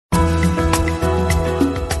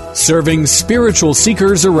Serving spiritual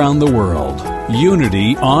seekers around the world.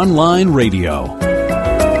 Unity Online Radio.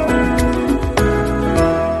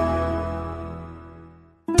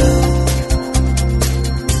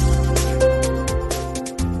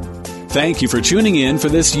 Thank you for tuning in for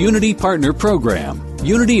this Unity Partner Program.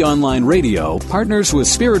 Unity Online Radio partners with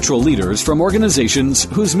spiritual leaders from organizations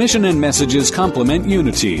whose mission and messages complement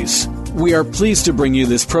Unity's. We are pleased to bring you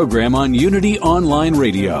this program on Unity Online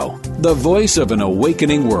Radio, the voice of an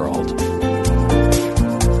awakening world.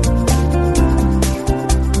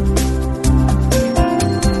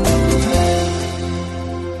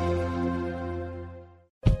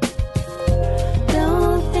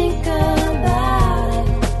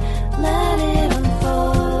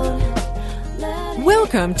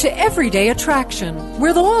 Welcome to Everyday Attraction,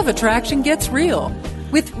 where the law of attraction gets real,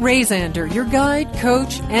 with Ray Zander, your guide,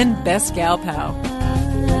 coach, and best gal pal.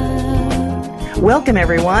 Welcome,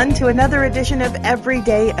 everyone, to another edition of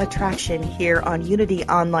Everyday Attraction here on Unity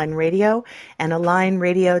Online Radio and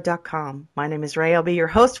AlignRadio.com. My name is Ray. I'll be your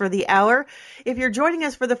host for the hour. If you're joining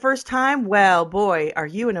us for the first time, well, boy, are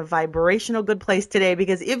you in a vibrational good place today,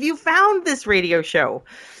 because if you found this radio show,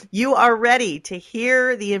 you are ready to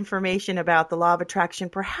hear the information about the law of attraction,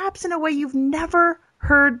 perhaps in a way you've never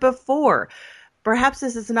heard before. Perhaps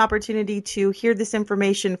this is an opportunity to hear this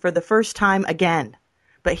information for the first time again,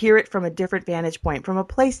 but hear it from a different vantage point, from a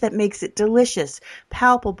place that makes it delicious,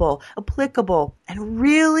 palpable, applicable, and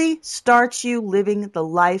really starts you living the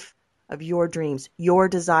life of your dreams, your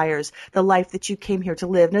desires, the life that you came here to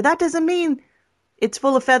live. Now, that doesn't mean it's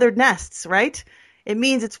full of feathered nests, right? It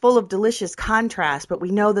means it's full of delicious contrast, but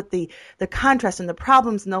we know that the contrast and the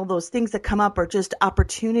problems and all those things that come up are just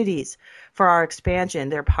opportunities for our expansion.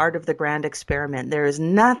 They're part of the grand experiment. There is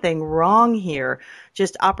nothing wrong here,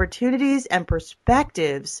 just opportunities and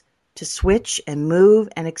perspectives to switch and move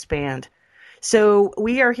and expand. So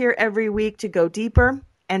we are here every week to go deeper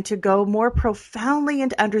and to go more profoundly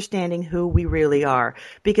into understanding who we really are.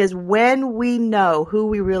 Because when we know who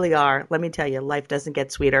we really are, let me tell you, life doesn't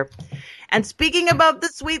get sweeter. And speaking about the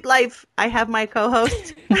sweet life, I have my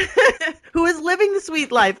co-host who is living the sweet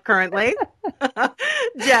life currently,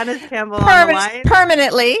 Janice Campbell on the line.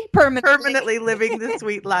 Permanently living the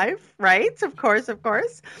sweet life, right? Of course.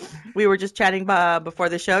 We were just chatting before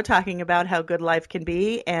the show, talking about how good life can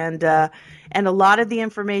be, and a lot of the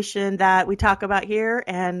information that we talk about here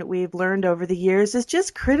and we've learned over the years is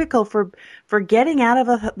just critical for getting out of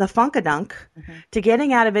the funkadunk, to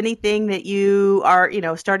getting out of anything that you are,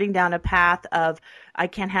 starting down a path of I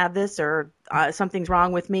can't have this, or something's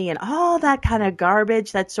wrong with me, and all that kind of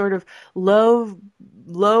garbage, that sort of low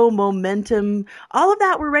momentum, all of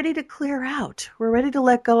that we're ready to clear out. We're ready to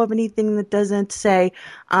let go of anything that doesn't say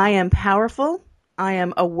I am powerful, I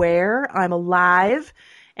am aware, I'm alive,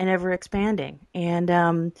 and ever expanding. And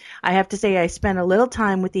I have to say, I spent a little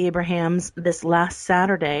time with the Abrahams this last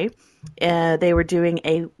Saturday. They were doing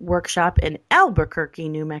a workshop in Albuquerque,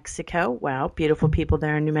 New Mexico. Wow, beautiful people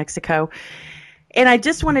there in New Mexico. And I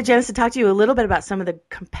just wanted, Janice, to talk to you a little bit about some of the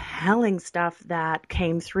compelling stuff that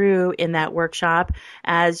came through in that workshop.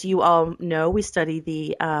 As you all know, we study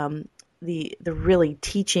the really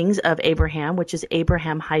teachings of Abraham, which is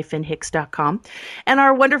abraham-hicks.com. And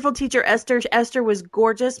our wonderful teacher, Esther was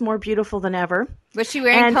gorgeous, more beautiful than ever. Was she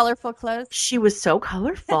wearing colorful clothes? She was so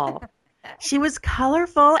colorful. She was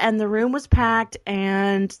colorful, and the room was packed,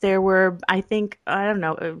 and there were, I think,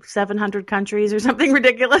 700 countries or something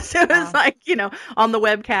ridiculous. It was on the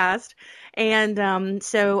webcast. And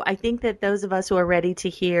so I think that those of us who are ready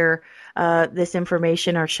to hear this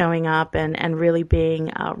information are showing up and really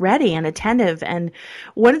being ready and attentive. And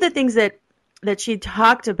one of the things that they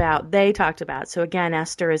talked about, so again,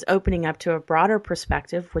 Esther is opening up to a broader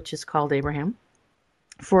perspective, which is called Abraham,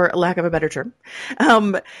 for lack of a better term.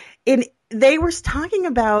 They were talking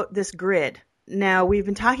about this grid. Now, we've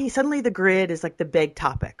been talking, suddenly the grid is like the big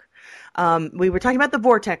topic. We were talking about the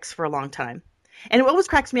vortex for a long time. And it always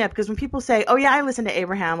cracks me up, because when people say, oh, yeah, I listened to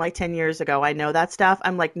Abraham like 10 years ago, I know that stuff.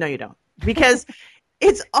 I'm like, no, you don't. Because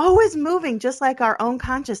it's always moving, just like our own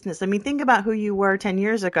consciousness. I mean, think about who you were 10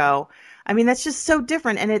 years ago. I mean, that's just so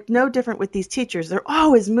different, and it's no different with these teachers. They're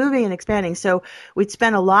always moving and expanding. So we'd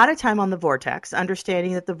spend a lot of time on the vortex,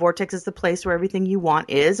 understanding that the vortex is the place where everything you want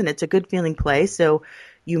is, and it's a good feeling place. So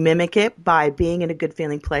you mimic it by being in a good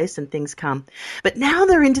feeling place, and things come. But now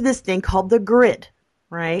they're into this thing called the grid,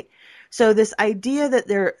 right? So this idea that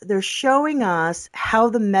they're showing us how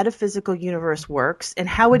the metaphysical universe works and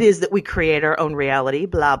how it is that we create our own reality,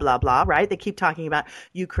 blah, blah, blah, right? They keep talking about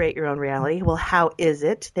you create your own reality. Well, how is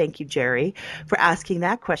it? Thank you, Jerry, for asking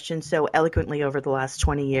that question so eloquently over the last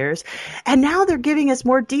 20 years. And now they're giving us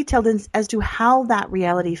more detail as to how that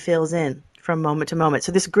reality fills in from moment to moment.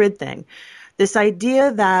 So this grid thing. This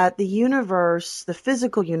idea that the universe, the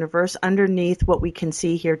physical universe underneath what we can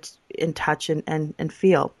see here and touch and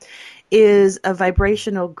feel is a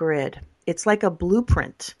vibrational grid. It's like a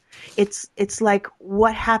blueprint. It's like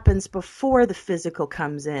what happens before the physical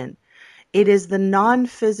comes in. It is the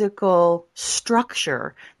non-physical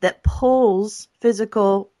structure that pulls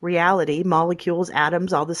physical reality, molecules,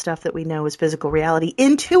 atoms, all the stuff that we know is physical reality,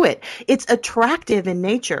 into it. It's attractive in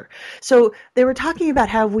nature. So they were talking about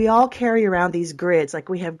how we all carry around these grids. Like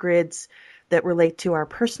we have grids that relate to our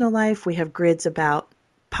personal life. We have grids about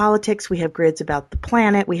politics. We have grids about the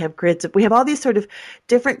planet. We have all these sort of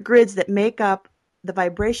different grids that make up the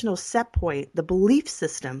vibrational set point, the belief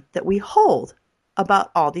system that we hold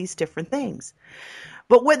about all these different things.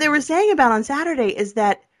 But what they were saying about on Saturday is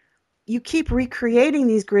that you keep recreating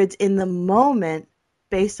these grids in the moment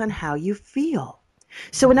based on how you feel.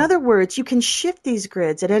 So in other words, you can shift these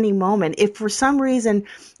grids at any moment. If for some reason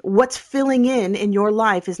what's filling in your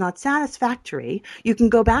life is not satisfactory, you can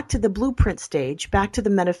go back to the blueprint stage, back to the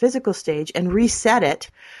metaphysical stage, and reset it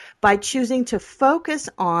by choosing to focus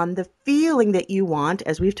on the feeling that you want,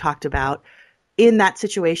 as we've talked about, in that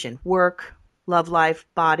situation. Work, love life,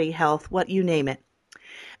 body, health, what you name it.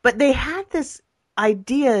 But they had this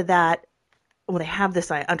idea that, they have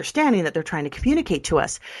this understanding that they're trying to communicate to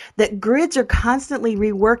us, that grids are constantly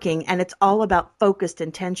reworking and it's all about focused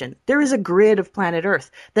intention. There is a grid of planet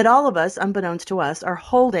Earth that all of us, unbeknownst to us, are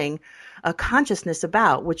holding a consciousness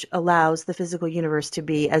about, which allows the physical universe to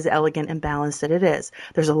be as elegant and balanced as it is.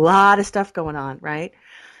 There's a lot of stuff going on, right?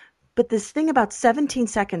 But this thing about 17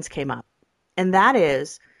 seconds came up, and that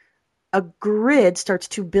is a grid starts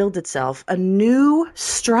to build itself. A new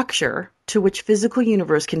structure to which physical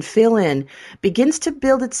universe can fill in begins to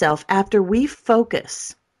build itself after we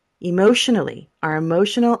focus emotionally, our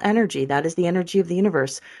emotional energy, that is the energy of the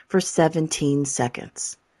universe, for 17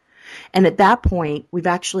 seconds. And at that point, we've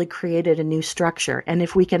actually created a new structure. And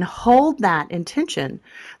if we can hold that intention,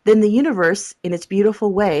 then the universe, in its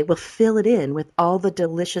beautiful way, will fill it in with all the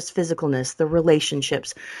delicious physicalness, the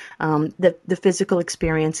relationships, the physical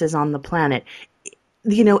experiences on the planet.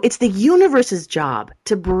 You know, it's the universe's job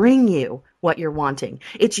to bring you what you're wanting.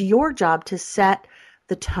 It's your job to set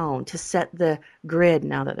the tone, to set the grid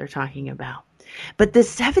now that they're talking about. But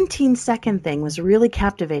this 17-second thing was really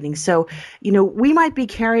captivating. So, you know, we might be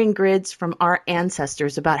carrying grids from our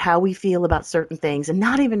ancestors about how we feel about certain things and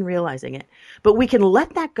not even realizing it. But we can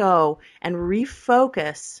let that go and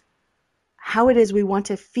refocus how it is we want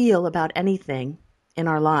to feel about anything in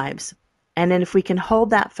our lives. And then if we can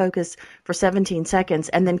hold that focus for 17 seconds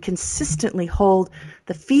and then consistently hold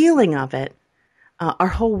the feeling of it, our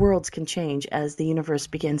whole worlds can change as the universe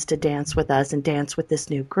begins to dance with us and dance with this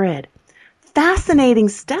new grid. Fascinating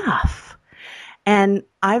stuff. And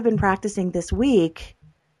I've been practicing this week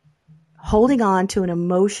holding on to an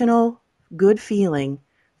emotional good feeling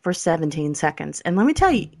for 17 seconds. And let me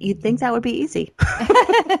tell you, you'd think that would be easy.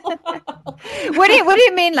 What do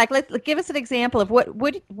you mean? Like, give us an example of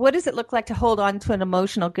what does it look like to hold on to an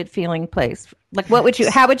emotional good feeling place? Like,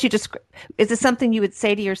 how would you describe? Is this something you would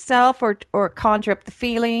say to yourself or conjure up the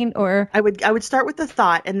feeling? Or I would start with the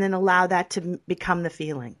thought and then allow that to become the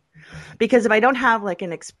feeling. Because if I don't have like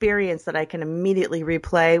an experience that I can immediately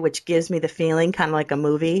replay, which gives me the feeling, kind of like a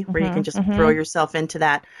movie where you can just throw yourself into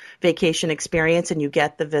that vacation experience and you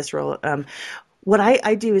get the visceral. What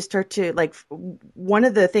I do is start to, like, one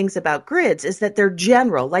of the things about grids is that they're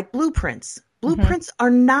general, like blueprints. Blueprints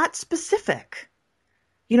are not specific.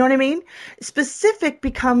 You know what I mean? Specific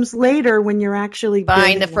becomes later when you're actually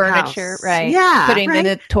buying the furniture, house. right? Yeah, putting in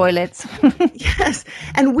the toilets. Yes,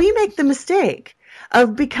 and we make the mistake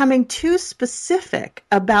of becoming too specific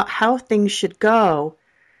about how things should go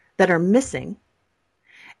that are missing,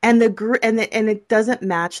 and it doesn't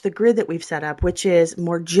match the grid that we've set up, which is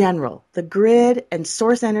more general. The grid and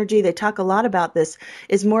source energy, they talk a lot about this,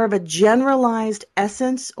 is more of a generalized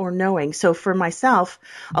essence or knowing. So for myself,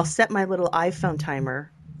 I'll set my little iPhone timer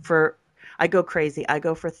for, I go crazy. I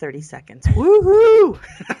go for 30 seconds. Woohoo!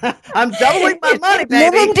 I'm doubling my money,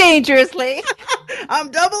 baby. Living dangerously. I'm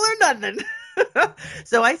double or nothing.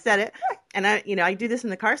 So I set it, and I do this in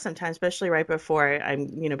the car sometimes, especially right before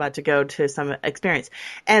I'm, about to go to some experience.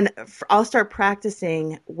 And I'll start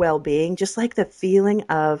practicing well-being, just like the feeling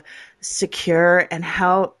of secure and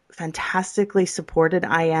how fantastically supported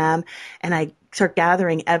I am, and I start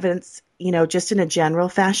gathering evidence, just in a general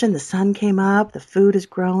fashion. The sun came up, the food is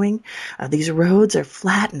growing, these roads are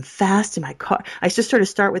flat and fast in my car. I just sort of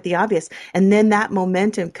start with the obvious. And then that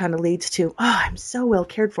momentum kind of leads to, I'm so well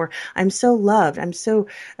cared for. I'm so loved. I'm so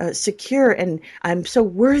secure, and I'm so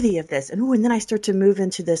worthy of this. And then I start to move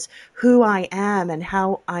into this, who I am and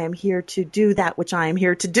how I am here to do that which I am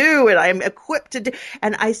here to do, and I am equipped to do.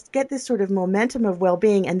 And I get this sort of momentum of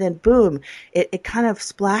well-being, and then boom, it kind of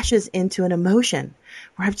splashes into an emotion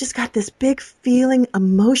where I've just got this big feeling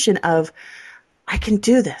emotion of, I can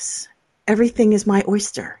do this. Everything is my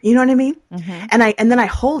oyster. You know what I mean? Mm-hmm. And then I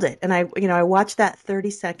hold it, and I watch that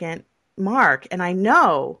 30-second mark, and I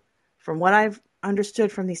know from what I've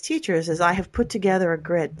understood from these teachers is I have put together a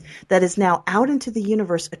grid that is now out into the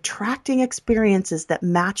universe, attracting experiences that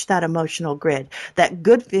match that emotional grid, that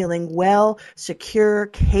good feeling, well, secure,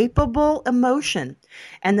 capable emotion,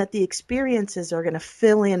 and that the experiences are going to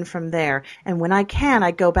fill in from there. And when I can, I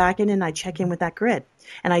go back in and I check in with that grid,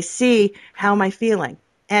 and I see, how am I feeling?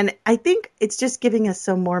 And I think it's just giving us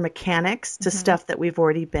some more mechanics to stuff that we've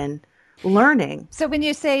already been learning. So when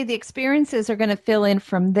you say the experiences are going to fill in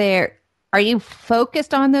from there, are you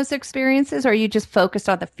focused on those experiences, or are you just focused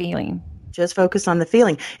on the feeling? Just focus on the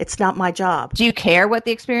feeling. It's not my job. Do you care what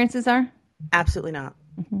the experiences are? Absolutely not.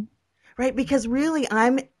 Mm-hmm. Right? Because really,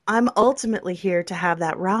 I'm ultimately here to have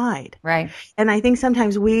that ride. Right. And I think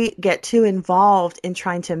sometimes we get too involved in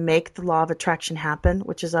trying to make the law of attraction happen,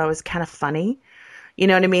 which is always kind of funny. You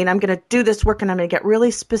know what I mean? I'm going to do this work, and I'm going to get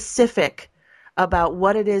really specific about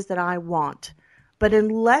what it is that I want. But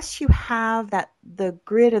unless you have the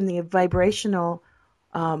grid and the vibrational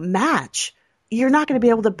match, you're not going to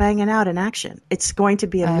be able to bang it out in action. It's going to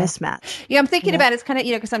be a mismatch. Yeah, I'm thinking about it's kind of,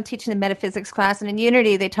 because I'm teaching the metaphysics class, and in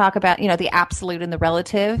Unity they talk about, the absolute and the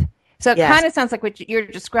relative. So it kind of sounds like what you're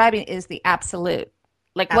describing is the absolute.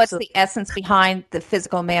 Like, what's the essence behind the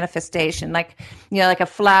physical manifestation? Like, like a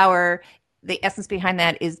flower, the essence behind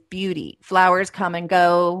that is beauty. Flowers come and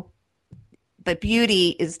go. But beauty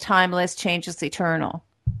is timeless, changeless, eternal.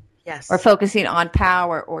 Yes. Or focusing on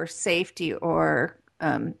power or safety or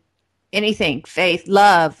anything, faith,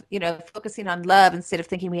 love, focusing on love instead of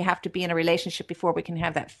thinking we have to be in a relationship before we can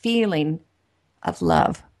have that feeling of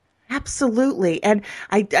love. Absolutely. And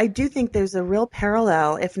I do think there's a real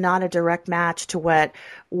parallel, if not a direct match, to what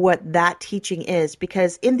that teaching is,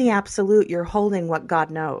 because in the absolute, you're holding what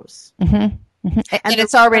God knows. Mm-hmm. Mm-hmm. And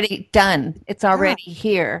it's already done. It's already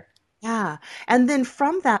here. Yeah. And then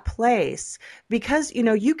from that place, because,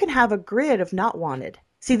 you can have a grid of not wanted.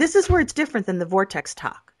 See, this is where it's different than the vortex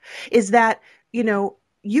talk, is that,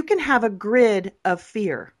 you can have a grid of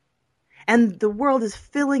fear, and the world is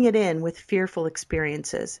filling it in with fearful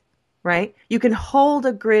experiences, right? You can hold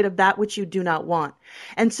a grid of that which you do not want.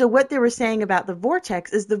 And so what they were saying about the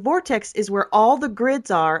vortex is where all the grids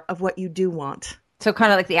are of what you do want. So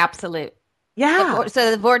kind of like the absolute. Yeah.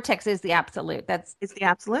 So the vortex is the absolute. It's the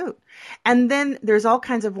absolute. And then there's all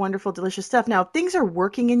kinds of wonderful, delicious stuff. Now, if things are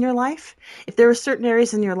working in your life, if there are certain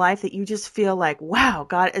areas in your life that you just feel like, wow,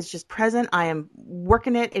 God is just present, I am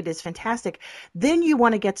working it, it is fantastic, then you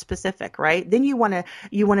want to get specific, right? Then you want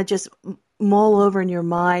to just mull over in your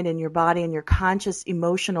mind and your body and your conscious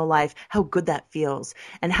emotional life how good that feels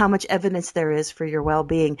and how much evidence there is for your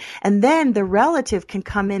well-being. And then the relative can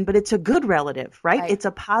come in, but it's a good relative, right? It's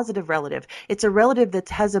a positive relative. It's a relative that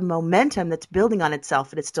has a momentum that's building on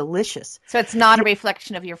itself, and it's delicious. So it's not a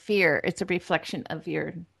reflection of your fear. It's a reflection of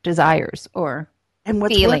your desires or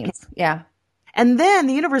feelings. Working. Yeah. And then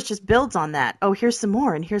the universe just builds on that. Oh, here's some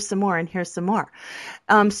more, and here's some more, and here's some more.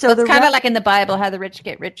 So it's kind of like in the Bible, how the rich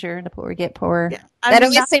get richer and the poor get poorer. Yeah. That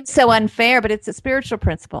always seems so unfair, but it's a spiritual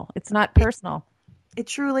principle. It's not personal. It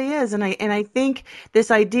truly is. And I think this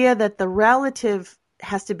idea that the relative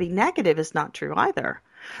has to be negative is not true either.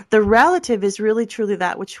 The relative is really truly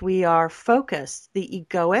that which we are focused, the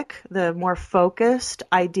egoic, the more focused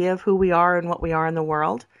idea of who we are and what we are in the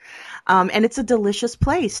world. And it's a delicious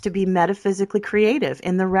place to be metaphysically creative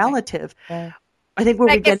in the relative. Yeah. I think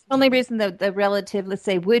the only reason the relative, let's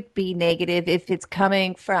say, would be negative if it's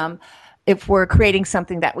coming from, if we're creating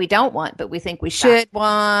something that we don't want, but we think we should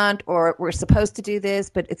want, or we're supposed to do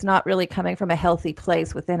this, but it's not really coming from a healthy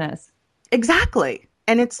place within us. Exactly.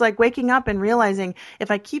 And it's like waking up and realizing if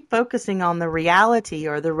I keep focusing on the reality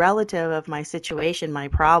or the relative of my situation, my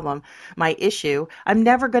problem, my issue, I'm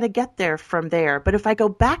never going to get there from there. But if I go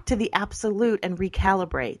back to the absolute and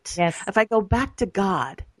recalibrate, if I go back to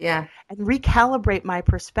God and recalibrate my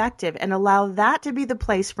perspective and allow that to be the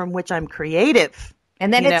place from which I'm creative.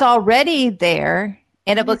 And then it's already there,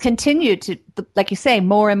 and it will continue to, like you say,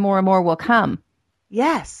 more and more and more will come.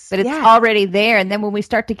 Yes. But it's already there. And then when we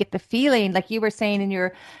start to get the feeling, like you were saying in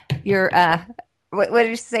your what did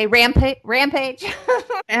you say? Rampage? Rampage.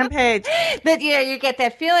 That you get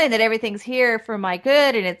that feeling that everything's here for my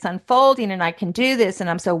good and it's unfolding and I can do this and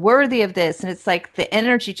I'm so worthy of this. And it's like the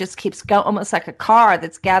energy just keeps going, almost like a car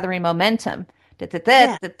that's gathering momentum. It's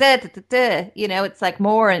like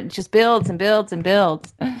more, and it just builds and builds and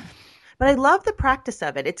builds. But I love the practice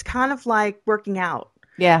of it. It's kind of like working out.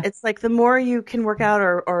 Yeah. It's like the more you can work out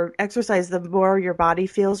or exercise, the more your body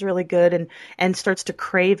feels really good and starts to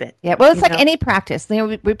crave it. Yeah. Well, it's like any practice.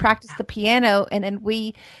 We practice the piano and then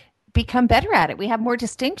we become better at it. We have more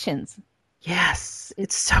distinctions. Yes,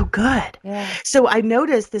 it's so good. Yeah. So I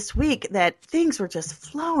noticed this week that things were just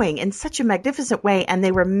flowing in such a magnificent way, and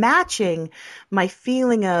they were matching my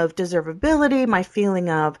feeling of deservability, my feeling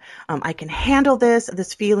of I can handle this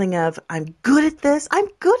feeling of I'm good at this. I'm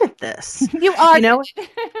good at this. You are.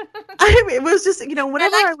 It was just,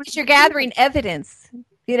 whenever I was. You're gathering evidence.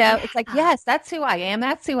 It's like, yes, that's who I am.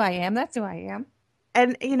 That's who I am. That's who I am.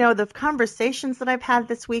 And, the conversations that I've had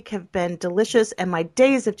this week have been delicious, and my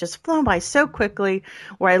days have just flown by so quickly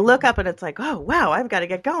where I look up and it's like, oh, wow, I've got to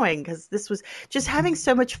get going, because this was just having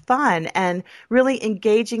so much fun and really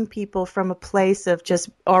engaging people from a place of just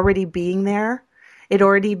already being there, it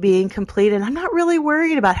already being complete. And I'm not really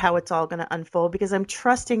worried about how it's all going to unfold, because I'm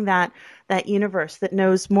trusting that universe that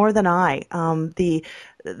knows more than I,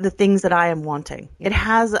 the things that I am wanting. It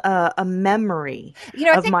has a memory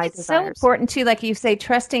of my desires. It's so important too, like you say,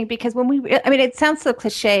 trusting, because it sounds so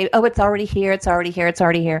cliche. Oh, it's already here. It's already here. It's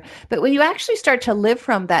already here. But when you actually start to live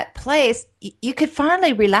from that place, you could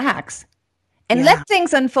finally relax and let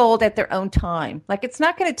things unfold at their own time. Like, it's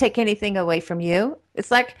not going to take anything away from you. It's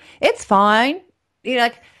like, it's fine.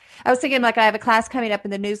 I was thinking, like, I have a class coming up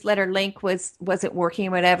and the newsletter link wasn't working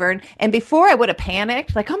or whatever. And before I would have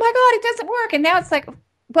panicked, like, oh my God, it doesn't work. And now it's like,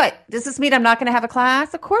 what? Does this mean I'm not going to have a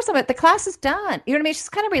class? Of course the class is done. You know what I mean? It's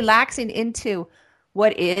just kind of relaxing into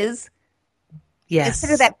what is. Yes.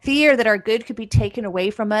 Instead of that fear that our good could be taken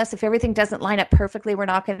away from us. If everything doesn't line up perfectly, we're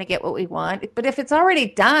not going to get what we want. But if it's already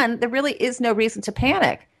done, there really is no reason to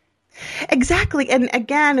panic. Exactly. And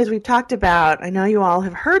again, as we've talked about, I know you all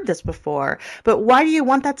have heard this before, but why do you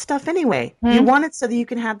want that stuff anyway? You want it so that you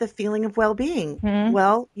can have the feeling of well-being.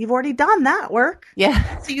 Well, you've already done that work.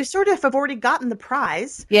 Yeah. So you sort of have already gotten the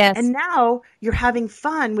prize. Yes. And now you're having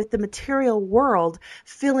fun with the material world,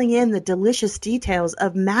 filling in the delicious details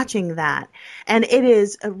of matching that. And it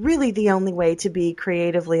is really the only way to be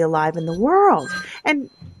creatively alive in the world. And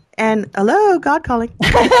hello, God calling.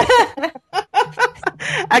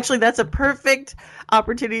 Actually, that's a perfect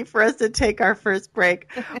opportunity for us to take our first break.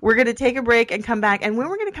 We're going to take a break and come back. And when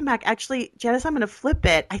we're going to come back, actually, Janice, I'm going to flip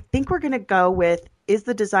it. I think we're going to go with, is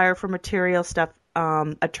the desire for material stuff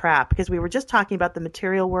a trap? Because we were just talking about the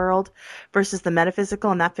material world versus the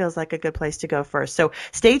metaphysical, and that feels like a good place to go first. So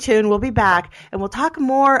stay tuned. We'll be back, and we'll talk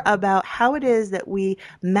more about how it is that we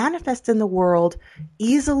manifest in the world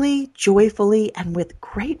easily, joyfully, and with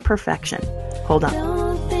great perfection. Hold on.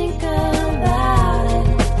 Don't think about it.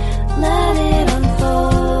 Let it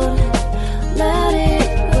unfold. Let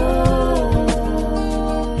it go.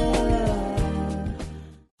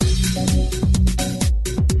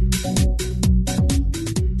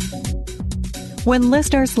 When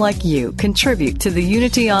listeners like you contribute to the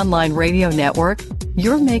Unity Online Radio Network,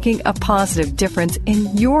 you're making a positive difference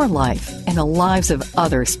in your life and the lives of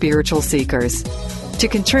other spiritual seekers. To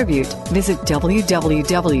contribute, visit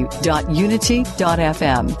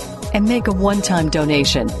www.unity.fm and make a one-time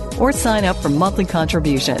donation or sign up for monthly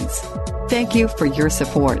contributions. Thank you for your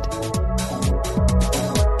support.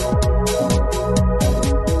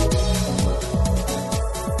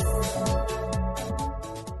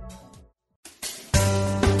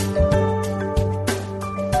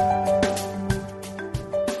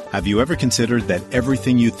 Have you ever considered that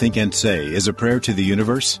everything you think and say is a prayer to the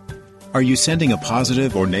universe? Are you sending a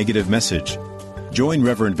positive or negative message? Join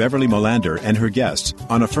Reverend Beverly Molander and her guests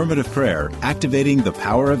on Affirmative Prayer, Activating the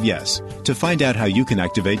Power of Yes, to find out how you can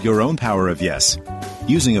activate your own power of yes.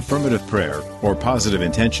 Using affirmative prayer or positive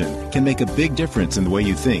intention can make a big difference in the way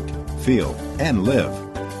you think, feel, and live.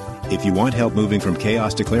 If you want help moving from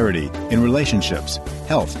chaos to clarity in relationships,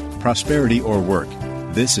 health, prosperity, or work,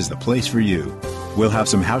 this is the place for you. We'll have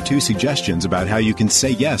some how-to suggestions about how you can say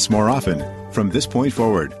yes more often from this point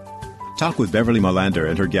forward. Talk with Beverly Molander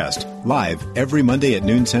and her guest live every Monday at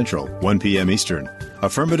noon Central, 1 p.m. Eastern.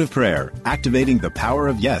 Affirmative Prayer, Activating the Power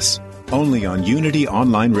of Yes, only on Unity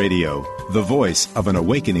Online Radio, the voice of an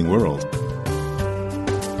awakening world.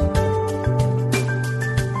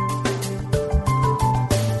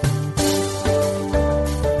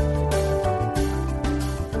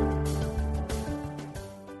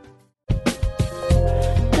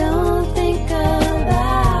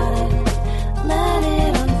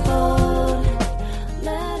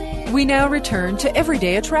 now return to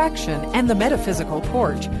Everyday Attraction and the Metaphysical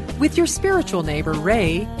Porch with your spiritual neighbor,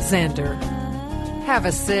 Ray Zander. Have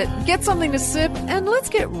a sit, get something to sip, and let's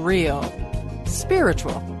get real.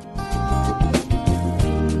 Spiritual.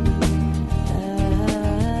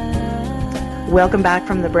 Welcome back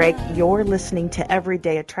from the break. You're listening to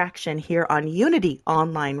Everyday Attraction here on Unity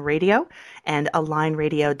Online Radio and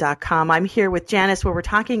AlignRadio.com. I'm here with Janice where we're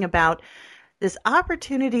talking about this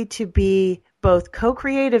opportunity to be both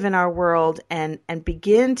co-creative in our world and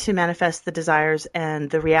begin to manifest the desires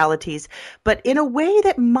and the realities, but in a way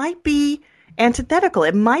that might be antithetical.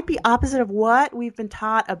 It might be opposite of what we've been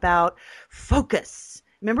taught about focus.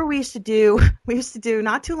 Remember we used to do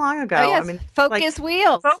not too long ago. Oh, yes. Focus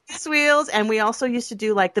wheels, and we also used to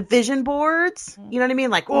do like the vision boards. You know what I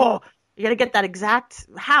mean? Like, oh, you got to get that exact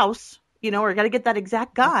house, or you got to get that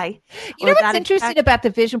exact guy. You know what's interesting about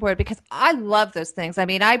the vision board, because I love those things. I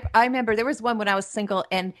mean, I remember there was one when I was single,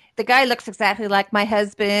 and the guy looks exactly like my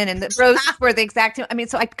husband, and the roses were the exact same. I mean,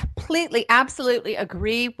 so I completely, absolutely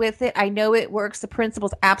agree with it. I know it works. The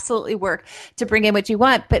principles absolutely work to bring in what you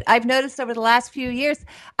want. But I've noticed over the last few years,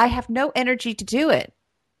 I have no energy to do it.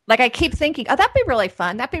 Like I keep thinking, oh, that'd be really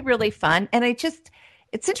fun. That'd be really fun. And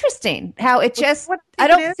it's interesting how it just, I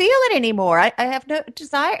don't feel it anymore. I have no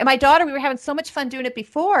desire. And my daughter, we were having so much fun doing it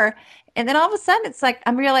before. And then all of a sudden it's like,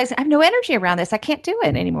 I'm realizing I have no energy around this. I can't do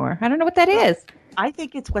it anymore. I don't know what that is. I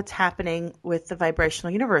think it's what's happening with the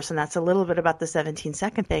vibrational universe. And that's a little bit about the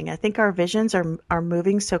 17-second thing. I think our visions are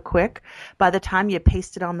moving so quick. By the time you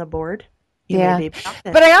paste it on the board,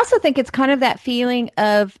 but I also think it's kind of that feeling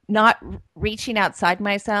of not reaching outside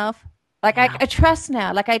myself. Like I trust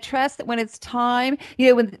now. Like I trust that when it's time,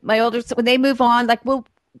 when my when they move on, like when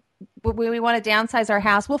we want to downsize our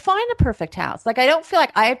house, we'll find a perfect house. Like I don't feel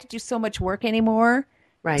like I have to do so much work anymore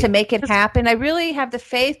to make it happen. I really have the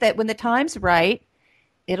faith that when the time's right,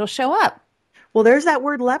 it'll show up. Well, there's that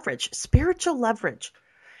word leverage, spiritual leverage.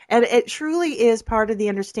 And it truly is part of the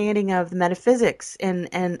understanding of the metaphysics and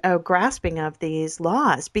a grasping of these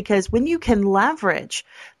laws, because when you can leverage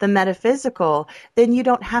the metaphysical, then you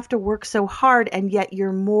don't have to work so hard, and yet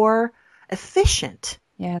you're more efficient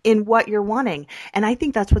in what you're wanting. And I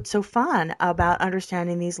think that's what's so fun about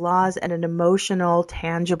understanding these laws at an emotional,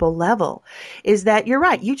 tangible level, is that you're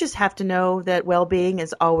right. You just have to know that well-being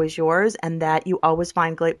is always yours and that you always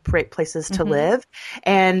find great places to live,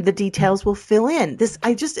 and the details will fill in.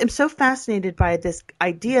 I just am so fascinated by this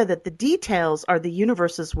idea that the details are the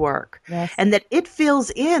universe's work, and that it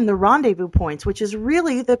fills in the rendezvous points, which is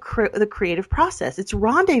really the creative process. It's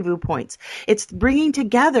rendezvous points. It's bringing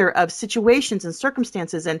together of situations and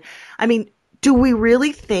circumstances. And I mean, do we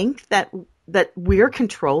really think that we're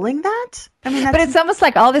controlling that? I mean, but it's almost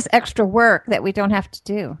like all this extra work that we don't have to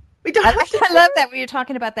do. I love that when you're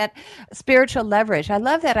talking about that spiritual leverage. I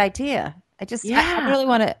love that idea. I really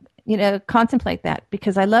want to, contemplate that,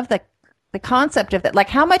 because I love the concept of that. Like,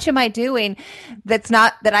 how much am I doing that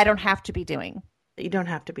I don't have to be doing? That you don't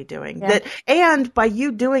have to be doing that. And by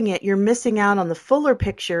you doing it, you're missing out on the fuller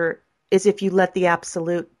picture, is if you let the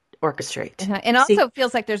absolute orchestrate. And also it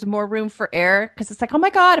feels like there's more room for error, because it's like, oh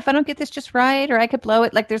my God, if I don't get this just right, or I could blow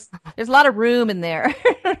it. Like there's a lot of room in there.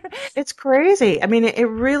 It's crazy. I mean, it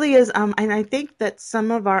really is. And I think that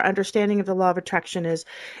some of our understanding of the law of attraction is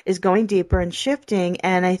going deeper and shifting.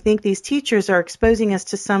 And I think these teachers are exposing us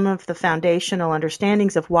to some of the foundational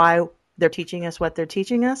understandings of why they're teaching us what they're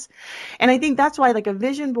teaching us. And I think that's why, like a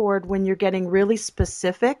vision board, when you're getting really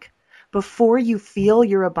specific before you feel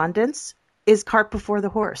your abundance, is cart before the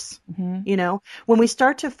horse. When we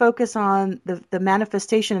start to focus on the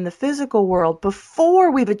manifestation in the physical world before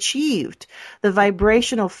we've achieved the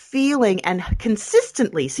vibrational feeling and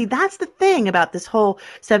consistently, see, that's the thing about this whole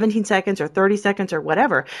 17 seconds or 30 seconds or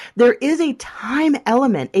whatever. There is a time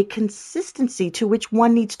element, a consistency to which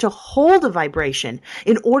one needs to hold a vibration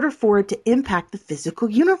in order for it to impact the physical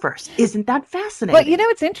universe. Isn't that fascinating? Well,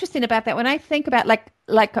 what's interesting about that, when I think about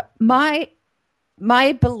like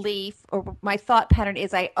my belief or my thought pattern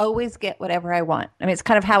is I always get whatever I want. I mean, it's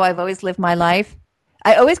kind of how I've always lived my life.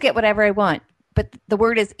 I always get whatever I want, but the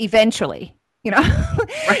word is eventually,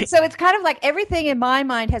 Right. So it's kind of like everything in my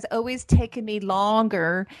mind has always taken me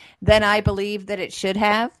longer than I believe that it should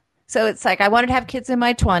have. So it's like I wanted to have kids in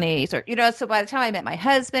my 20s or, so by the time I met my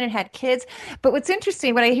husband and had kids. But what's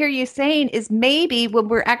interesting, what I hear you saying is maybe when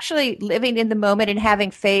we're actually living in the moment and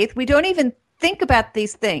having faith, we don't even think about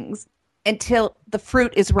these things until the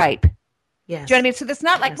fruit is ripe. Yes. Do you know what I mean? So it's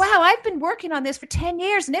not like, wow, I've been working on this for 10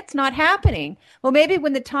 years and it's not happening. Well, maybe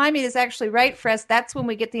when the timing is actually right for us, that's when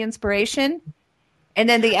we get the inspiration. And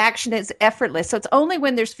then the action is effortless. So it's only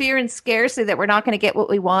when there's fear and scarcity that we're not going to get what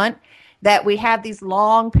we want that we have these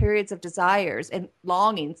long periods of desires and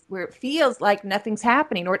longings where it feels like nothing's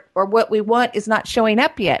happening or what we want is not showing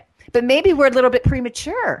up yet. But maybe we're a little bit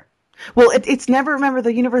premature. Well, it's never, remember,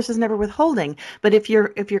 the universe is never withholding. But if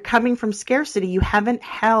you're coming from scarcity, you haven't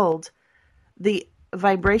held the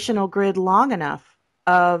vibrational grid long enough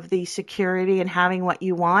of the security and having what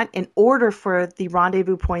you want in order for the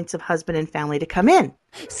rendezvous points of husband and family to come in.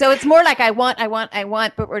 So it's more like I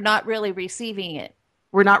want, but we're not really receiving it.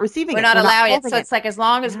 We're not receiving it. We're not allowing it. So it. it's like as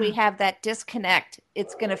long as we have that disconnect,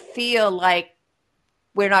 it's going to feel like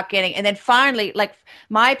we're not getting. And then finally, like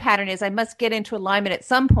my pattern is I must get into alignment at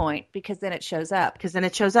some point because then it shows up.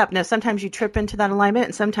 Now, sometimes you trip into that alignment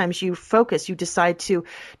and sometimes you focus. You decide to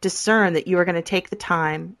discern that you are going to take the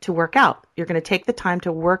time to work out. You're going to take the time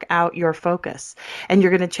to work out your focus. And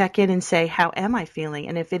you're going to check in and say, how am I feeling?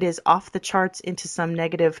 And if it is off the charts into some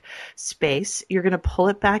negative space, you're going to pull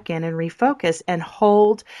it back in and refocus and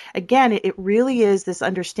hold. Again, it really is this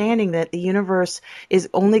understanding that the universe is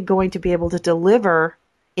only going to be able to deliver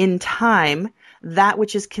in time that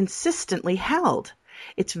which is consistently held.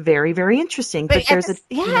 It's very, very interesting. But there's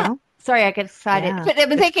Sorry, I get excited. Yeah. But I've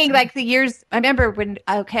been thinking like the years. I remember when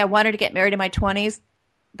I wanted to get married in my 20s,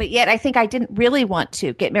 but yet I think I didn't really want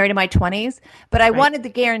to get married in my 20s, but I wanted the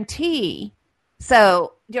guarantee.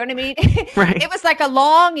 So, do you know what I mean? Right. It was like a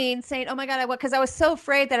longing saying, oh my God, because I was so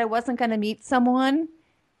afraid that I wasn't going to meet someone.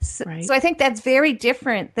 So I think that's very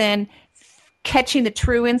different than catching the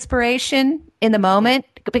true inspiration in the moment,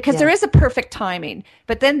 because there is a perfect timing,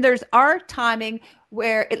 but then there's our timing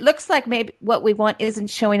where it looks like maybe what we want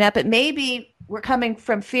isn't showing up. But maybe we're coming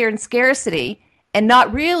from fear and scarcity and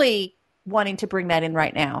not really wanting to bring that in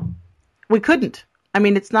right now. We couldn't. I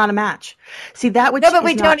mean, it's not a match. See, that which but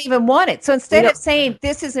we don't even want it. So instead of saying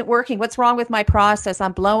this isn't working, what's wrong with my process?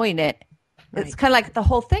 I'm blowing it. Right. It's kind of like the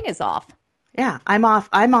whole thing is off. Yeah, I'm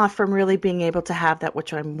off from really being able to have that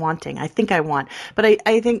which I'm wanting. I think I want. But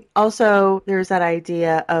I think also there's that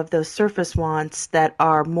idea of those surface wants that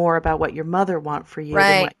are more about what your mother want for you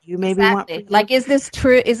than what you maybe want for you. Like, is this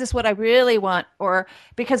true? Is this what I really want? Or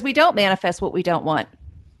because we don't manifest what we don't want.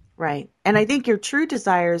 Right. And I think your true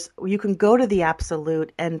desires, you can go to the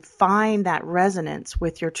absolute and find that resonance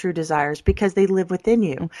with your true desires because they live within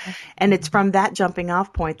you. Mm-hmm. And it's from that jumping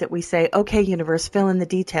off point that we say, okay, universe, fill in the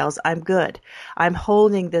details. I'm good. I'm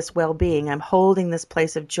holding this well-being. I'm holding this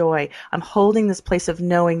place of joy. I'm holding this place of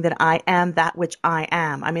knowing that I am that which I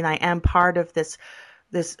am. I mean, I am part of this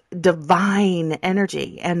divine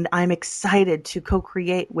energy, and I'm excited to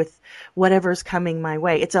co-create with whatever's coming my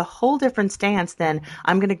way. It's a whole different stance than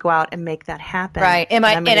I'm going to go out and make that happen. Right. Am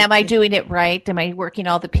I doing it right? Am I working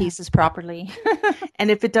all the pieces properly?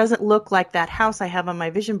 And if it doesn't look like that house I have on my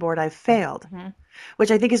vision board, I've failed,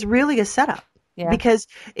 which I think is really a setup. Yeah. Because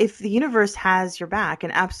if the universe has your back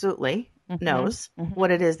and absolutely knows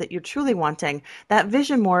what it is that you're truly wanting, that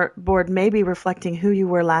vision board may be reflecting who you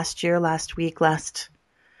were last year, last week,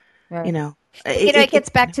 Right. It gets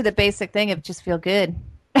back to the basic thing of just feel good.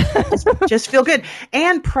 just feel good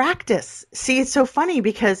and practice. See, it's so funny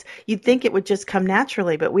because you'd think it would just come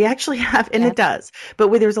naturally, but we actually have, and it does.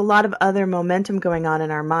 But there's a lot of other momentum going on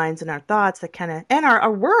in our minds and our thoughts that and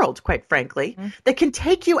our world, quite frankly, that can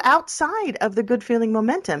take you outside of the good feeling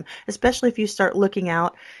momentum, especially if you start looking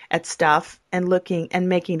out at stuff and looking and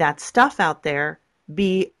making that stuff out there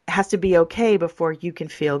has to be okay before you can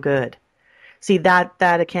feel good. See, that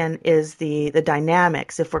again is the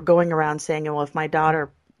dynamics. If we're going around saying, well, if my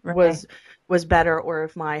daughter was better, or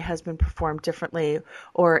if my husband performed differently,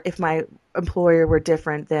 or if my employer were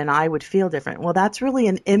different, then I would feel different. Well, that's really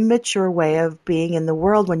an immature way of being in the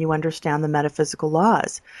world when you understand the metaphysical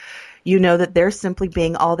laws. You know that they're simply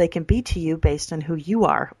being all they can be to you based on who you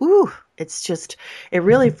are. Ooh, it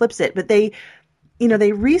really flips it. But they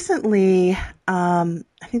recently, I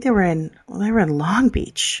think they were in Long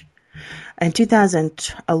Beach in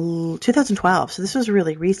 2012, so this was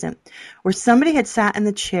really recent, where somebody had sat in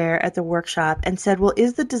the chair at the workshop and said, well,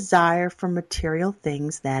 is the desire for material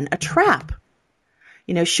things then a trap?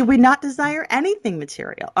 Should we not desire anything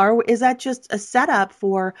material? Or is that just a setup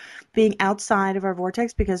for being outside of our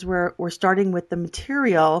vortex because we're starting with the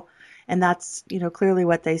material? And that's, clearly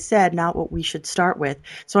what they said, not what we should start with.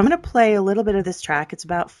 So I'm going to play a little bit of this track. It's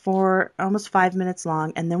about almost 5 minutes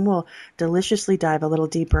long, and then we'll deliciously dive a little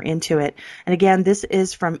deeper into it. And again, this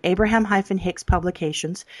is from Abraham-Hicks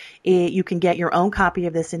Publications. You can get your own copy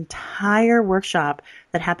of this entire workshop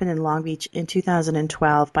that happened in Long Beach in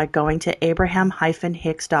 2012 by going to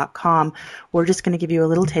abraham-hicks.com. We're just going to give you a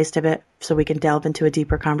little taste of it so we can delve into a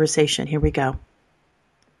deeper conversation. Here we go.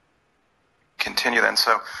 Continue then.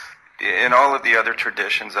 So, in all of the other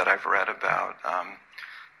traditions that I've read about,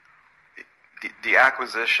 the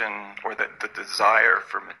acquisition or the desire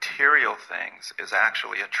for material things is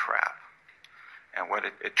actually a trap. And what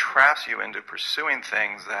it traps you into pursuing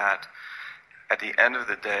things that, at the end of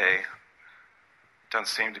the day, don't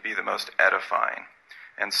seem to be the most edifying.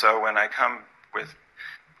 And so when I come with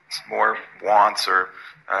more wants, or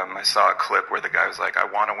I saw a clip where the guy was like, I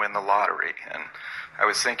want to win the lottery. And I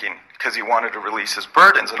was thinking, because he wanted to release his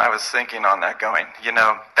burdens, and I was thinking on that going,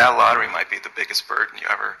 that lottery might be the biggest burden you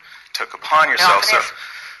ever took upon yourself.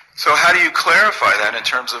 So how do you clarify that in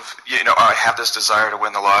terms of, I have this desire to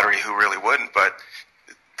win the lottery, who really wouldn't? But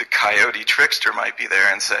the coyote trickster might be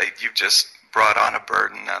there and say, you've just brought on a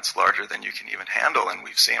burden that's larger than you can even handle. And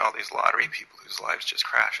we've seen all these lottery people whose lives just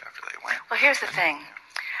crash after they win. Well, here's the thing.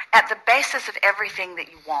 At the basis of everything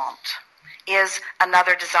that you want is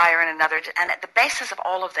another desire and at the basis of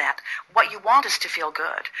all of that, what you want is to feel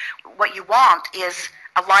good. What you want is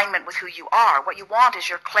alignment with who you are. What you want is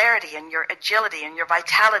your clarity and your agility and your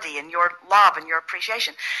vitality and your love and your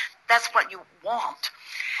appreciation. That's what you want.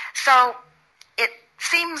 So it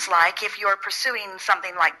seems like if you're pursuing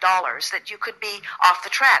something like dollars, that you could be off the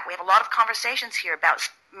track. We have a lot of conversations here about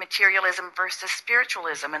materialism versus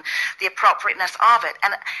spiritualism and the appropriateness of it.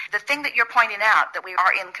 And the thing that you're pointing out that we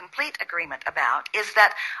are in complete agreement about is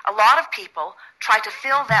that a lot of people try to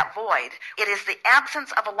fill that void. It is the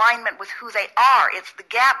absence of alignment with who they are. It's the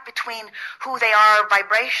gap between who they are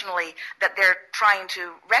vibrationally that they're trying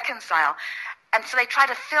to reconcile. And so they try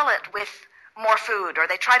to fill it with more food, or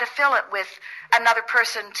they try to fill it with another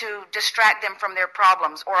person to distract them from their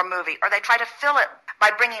problems, or a movie, or they try to fill it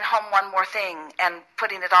by bringing home one more thing and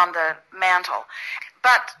putting it on the mantle.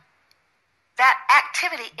 But that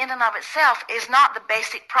activity in and of itself is not the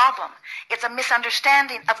basic problem. It's a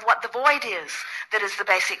misunderstanding of what the void is that is the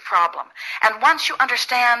basic problem. And once you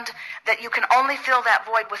understand that you can only fill that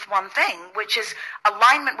void with one thing, which is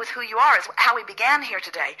alignment with who you are, is how we began here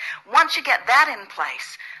today. Once you get that in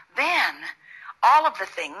place, then all of the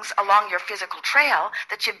things along your physical trail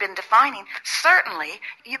that you've been defining, certainly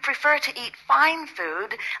you prefer to eat fine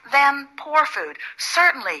food than poor food.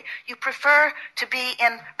 Certainly you prefer to be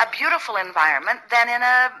in a beautiful environment than in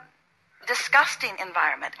a disgusting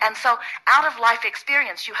environment. And so out of life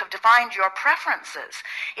experience, you have defined your preferences.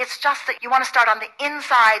 It's just that you want to start on the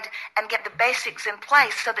inside and get the basics in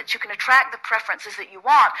place so that you can attract the preferences that you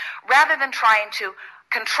want, rather than trying to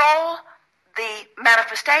control the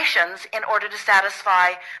manifestations in order to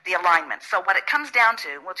satisfy the alignment. So what it comes down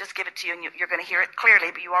to, we'll just give it to you and you're going to hear it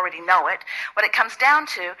clearly, but you already know it. What it comes down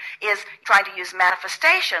to is trying to use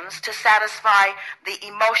manifestations to satisfy the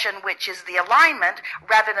emotion, which is the alignment,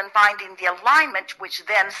 rather than finding the alignment, which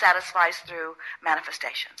then satisfies through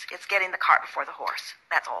manifestations. It's getting the cart before the horse.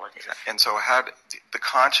 That's all it is. And so how the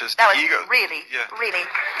conscious, that the was ego... really good.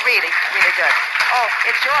 Oh,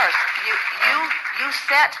 it's yours. You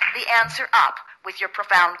set the answer up with your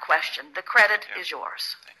profound question. The credit is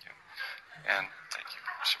yours. Thank you. And thank you.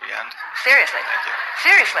 Should we end? Seriously. Thank you.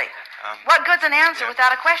 Seriously. What good's an answer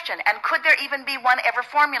without a question? And could there even be one ever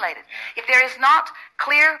formulated? If there is not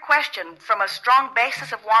clear question from a strong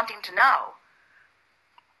basis of wanting to know,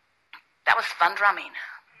 that was fun drumming.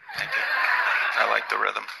 Thank you. I like the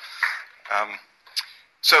rhythm.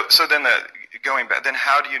 So then going back, then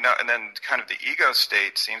how do you know, and then kind of the ego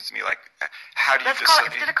state seems to me like, how do you Let's call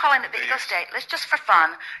it, instead of calling it the ego state, let's just for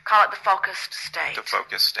fun call it the focused state. The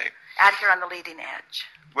focused state. Out here on the leading edge.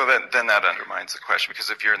 Well, then that undermines the question, because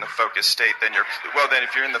if you're in the focused state, then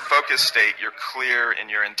if you're in the focused state, you're clear in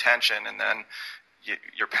your intention, and then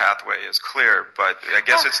your pathway is clear. But I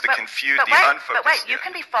guess it's the unfocused. But wait, you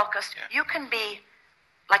can be focused. Yeah. You can be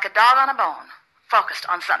like a dog on a bone, focused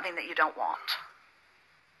on something that you don't want,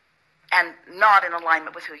 and not in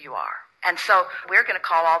alignment with who you are. And so we're going to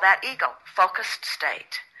call all that ego, focused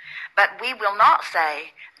state. But we will not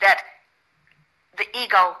say that the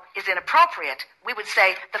ego is inappropriate. We would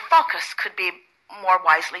say the focus could be more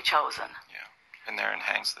wisely chosen. Yeah, and therein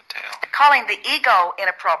hangs the tail. Calling the ego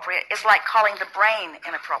inappropriate is like calling the brain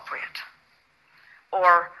inappropriate.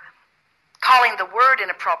 Or calling the word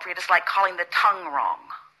inappropriate is like calling the tongue wrong.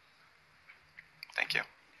 Thank you.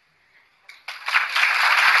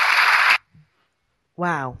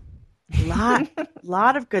 Wow.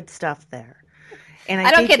 Lot of good stuff there. And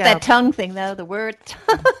I don't get that tongue thing, though, the word.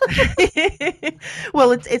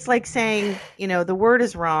 Well, it's like saying, the word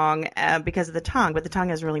is wrong because of the tongue, but the tongue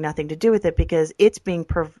has really nothing to do with it because it's being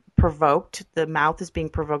provoked. The mouth is being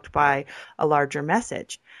provoked by a larger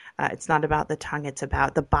message. It's not about the tongue. It's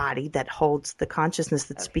about the body that holds the consciousness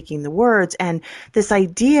that's speaking the words. And this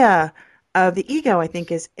idea of the ego, I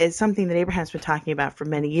think, is something that Abraham's been talking about for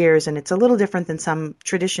many years, and it's a little different than some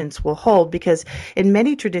traditions will hold, because in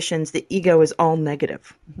many traditions, the ego is all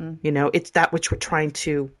negative. It's that which we're trying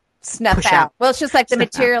to snuff push out. Well, it's just like the Snuff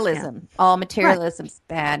out, materialism. All materialism's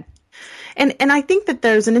bad. And I think that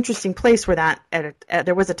there's an interesting place where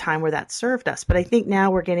there was a time where that served us, but I think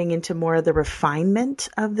now we're getting into more of the refinement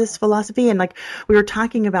of this philosophy. And like we were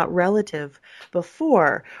talking about relative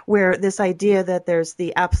before, where this idea that there's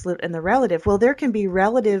the absolute and the relative, well, there can be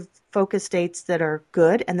relative focus states that are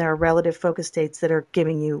good, and there are relative focus states that are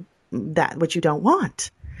giving you that which you don't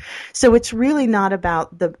want. So it's really not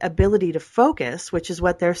about the ability to focus, which is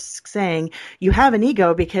what they're saying. You have an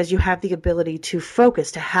ego because you have the ability to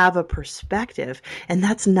focus, to have a perspective. And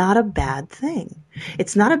that's not a bad thing.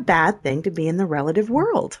 It's not a bad thing to be in the relative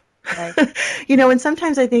world. Right. And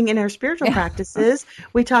sometimes I think in our spiritual practices,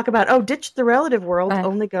 we talk about, ditch the relative world,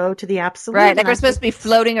 only go to the absolute. Right, like we're supposed to be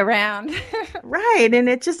floating around. Right, and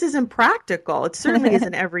it just isn't practical. It certainly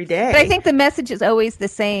isn't every day. But I think the message is always the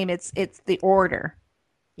same. It's the order.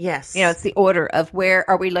 Yes. It's the order of where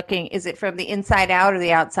are we looking? Is it from the inside out or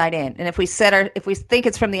the outside in? And if we think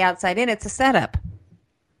it's from the outside in, it's a setup.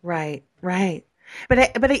 Right.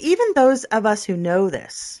 But even those of us who know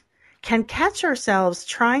this can catch ourselves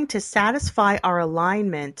trying to satisfy our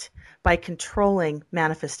alignment by controlling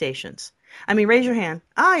manifestations. I mean, raise your hand.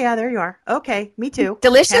 Oh, yeah, there you are. Okay, me too.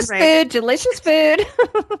 Delicious food.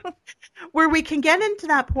 Where we can get into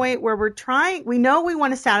that point where we know we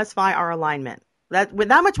want to satisfy our alignment. That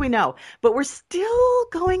much we know, but we're still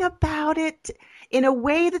going about it in a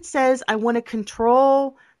way that says, I want to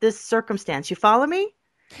control this circumstance. You follow me?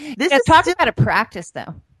 This is talking about a practice,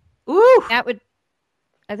 though. Ooh.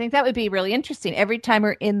 I think that would be really interesting. Every time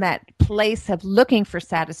we're in that place of looking for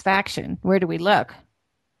satisfaction, where do we look?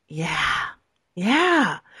 Yeah.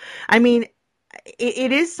 I mean,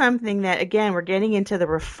 it is something that, again, we're getting into the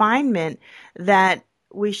refinement that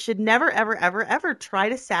we should never, ever, ever, ever try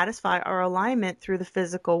to satisfy our alignment through the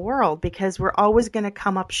physical world, because we're always going to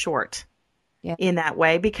come up short in that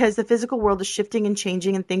way, because the physical world is shifting and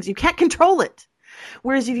changing and things. You can't control it.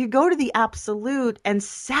 Whereas if you go to the absolute and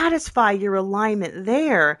satisfy your alignment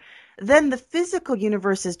there, then the physical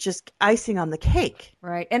universe is just icing on the cake.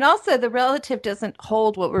 Right. And also the relative doesn't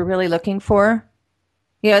hold what we're really looking for.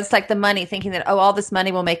 It's like the money, thinking that, all this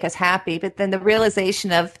money will make us happy. But then the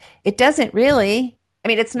realization of it doesn't really. I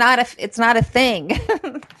mean, it's not a thing.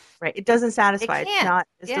 Right. It doesn't satisfy. It's not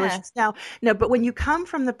as delicious. Now, no, but when you come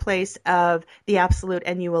from the place of the absolute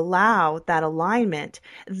and you allow that alignment,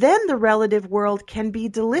 then the relative world can be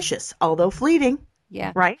delicious, although fleeting.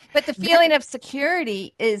 Yeah. Right. But the feeling of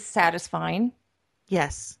security is satisfying.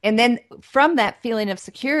 Yes. And then from that feeling of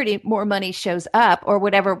security, more money shows up, or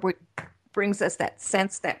whatever brings us that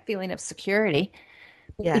sense, that feeling of security.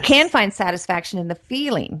 Yes. You can find satisfaction in the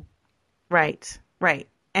feeling. Right.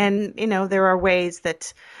 And, there are ways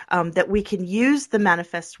that that we can use the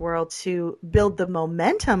manifest world to build the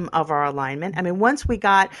momentum of our alignment. I mean, once we're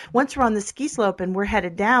on the ski slope and we're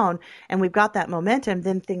headed down and we've got that momentum,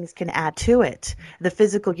 then things can add to it. The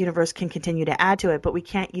physical universe can continue to add to it, but we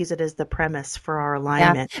can't use it as the premise for our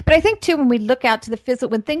alignment. Yeah. But I think, too, when we look out to the physical,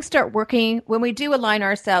 when things start working, when we do align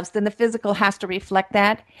ourselves, then the physical has to reflect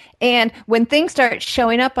that. And when things start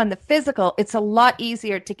showing up on the physical, it's a lot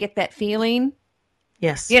easier to get that feeling.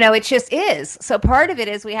 Yes. It just is. So part of it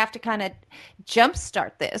is we have to kind of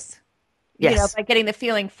jumpstart this, by getting the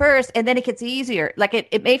feeling first, and then it gets easier. Like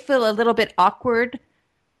it may feel a little bit awkward,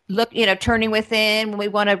 turning within when we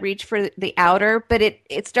want to reach for the outer, but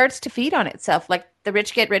it starts to feed on itself. Like the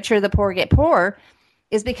rich get richer, the poor get poorer,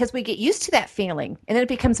 is because we get used to that feeling. And then it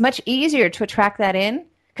becomes much easier to attract that in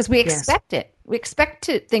because we expect it. We expect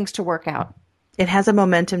things to work out. It has a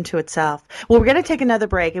momentum to itself. Well, we're going to take another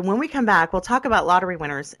break. And when we come back, we'll talk about lottery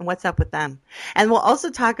winners and what's up with them. And we'll also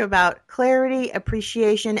talk about clarity,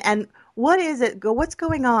 appreciation, and what's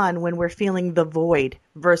going on when we're feeling the void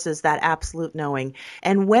versus that absolute knowing.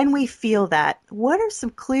 And when we feel that, what are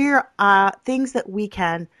some clear things that we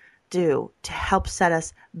can do to help set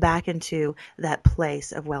us back into that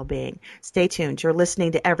place of well-being? Stay tuned. You're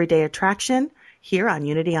listening to Everyday Attraction here on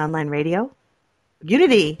Unity Online Radio.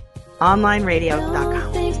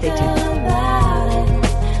 UnityOnlineRadio.com. Stay tuned.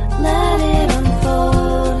 Let it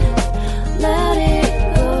unfold. Let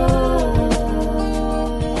it go.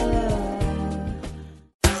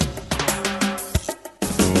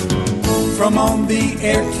 From on the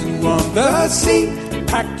air to on the sea,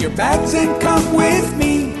 pack your bags and come with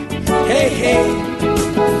me. Hey, hey,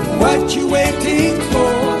 what you waiting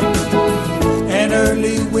for? An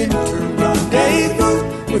early winter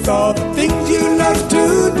rendezvous with all the things you love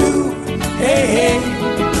to do. Hey, hey,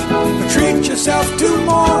 but treat yourself to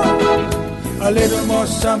more. A little more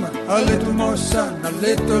summer, a little more sun, a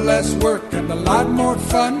little less work and a lot more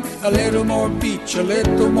fun. A little more beach, a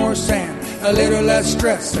little more sand, a little less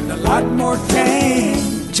stress and a lot more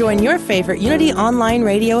tan. Join your favorite Unity Online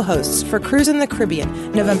Radio hosts for Cruise in the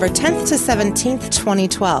Caribbean, November 10th to 17th,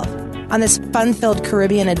 2012. On this fun-filled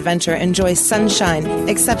Caribbean adventure, enjoy sunshine,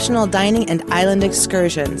 exceptional dining, and island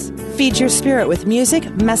excursions. Feed your spirit with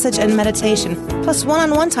music, message, and meditation, plus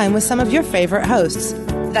one-on-one time with some of your favorite hosts.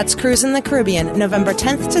 That's Cruise in the Caribbean, November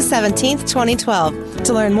 10th to 17th, 2012.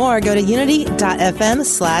 To learn more, go to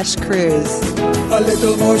unity.fm/cruise. A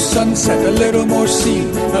little more sunset, a little more sea,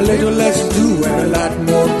 a little less do, and a lot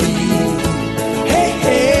more be. Hey,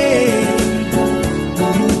 hey.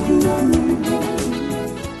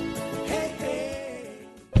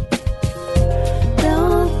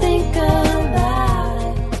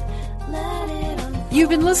 You've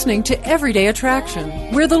been listening to Everyday Attraction,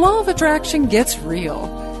 where the law of attraction gets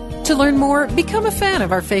real. To learn more, become a fan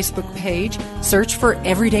of our Facebook page, search for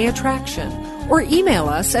Everyday Attraction, or email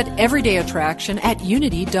us at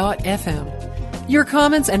everydayattraction@unity.fm. Your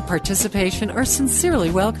comments and participation are sincerely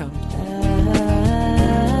welcomed.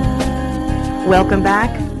 Welcome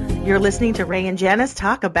back. You're listening to Ray and Janice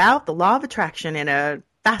talk about the law of attraction in a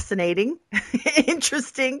fascinating,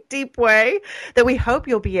 interesting, deep way that we hope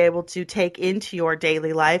you'll be able to take into your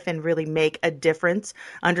daily life and really make a difference,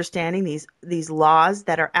 understanding these laws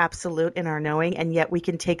that are absolute in our knowing, and yet we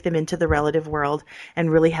can take them into the relative world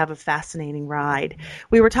and really have a fascinating ride.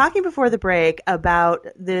 We were talking before the break about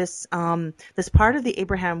this this part of the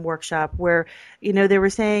Abraham workshop where, they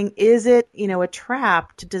were saying, is it, a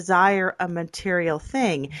trap to desire a material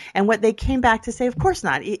thing? And what they came back to say, of course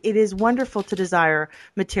not. It is wonderful to desire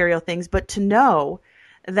material things, but to know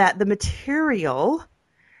that the material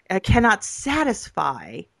cannot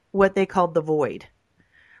satisfy what they called the void.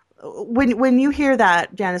 When you hear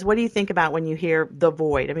that, Janice, what do you think about when you hear the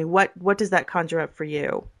void? I mean, what does that conjure up for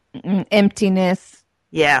you? Emptiness.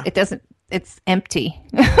 Yeah. It's empty.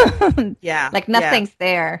 Yeah. Like nothing's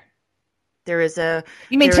there. There is a...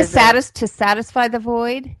 You mean to satisfy the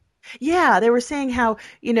void? Yeah, they were saying how,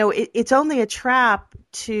 it's only a trap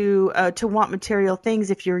to want material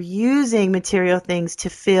things if you're using material things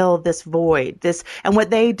to fill this void. And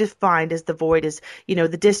what they defined as the void is,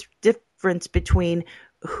 the difference between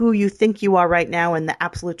who you think you are right now and the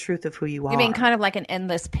absolute truth of who you are. You mean kind of like an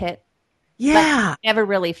endless pit? Yeah. Like never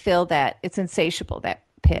really fill that. It's insatiable, that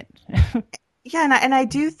pit. Yeah, and I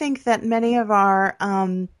do think that many of our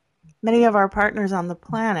partners on the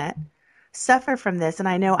planet suffer from this, and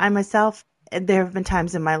I know I myself, there have been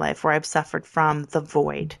times in my life where I've suffered from the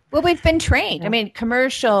void. Well, we've been trained. I mean,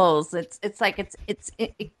 commercials. It's like it's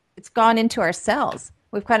gone into our cells.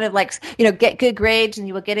 We've kind of like get good grades, and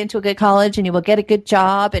you will get into a good college, and you will get a good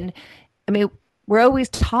job, and I mean, we're always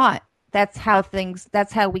taught that's how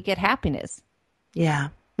we get happiness. Yeah.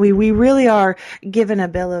 We really are given a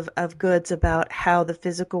bill of goods about how the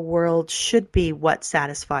physical world should be what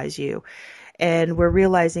satisfies you. And we're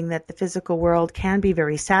realizing that the physical world can be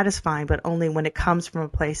very satisfying, but only when it comes from a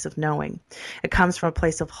place of knowing. It comes from a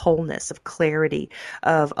place of wholeness, of clarity,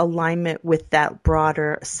 of alignment with that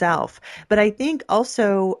broader self. But I think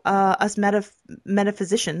also us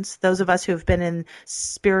metaphysicians, those of us who have been in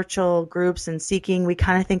spiritual groups and seeking, we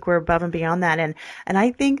kind of think we're above and beyond that. And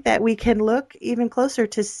I think that we can look even closer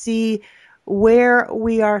to see where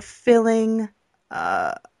we are filling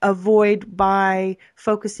a void by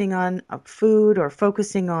focusing on food or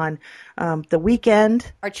focusing on the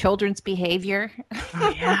weekend. Our children's behavior. Oh,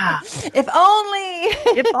 yeah. If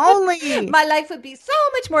only my life would be so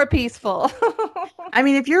much more peaceful. I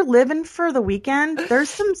mean, if you're living for the weekend, there's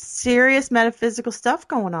some serious metaphysical stuff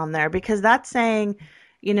going on there, because that's saying,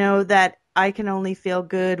 that I can only feel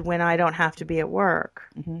good when I don't have to be at work,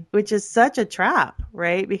 which is such a trap,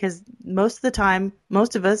 right? Because most of the time,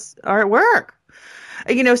 most of us are at work.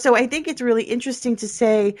 So I think it's really interesting to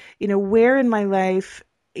say, where in my life,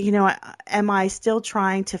 am I still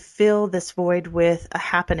trying to fill this void with a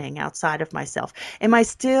happening outside of myself? Am I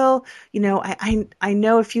still, I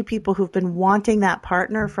know a few people who've been wanting that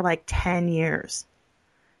partner for like 10 years,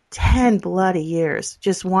 10 bloody years,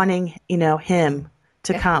 just wanting, him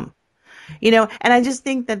to come, and I just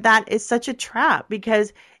think that is such a trap,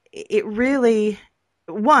 because it really,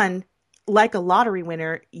 like a lottery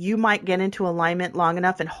winner, you might get into alignment long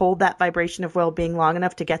enough and hold that vibration of well-being long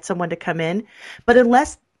enough to get someone to come in. But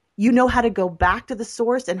unless you know how to go back to the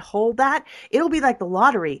source and hold that, it'll be like the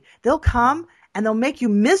lottery. They'll come and they'll make you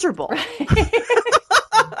miserable.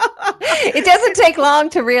 It doesn't take long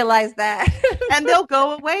to realize that. And they'll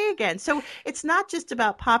go away again. So it's not just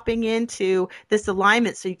about popping into this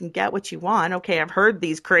alignment so you can get what you want. Okay, I've heard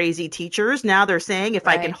these crazy teachers. Now they're saying if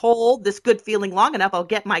I can hold this good feeling long enough, I'll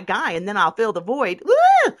get my guy and then I'll fill the void.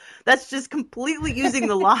 Woo! That's just completely using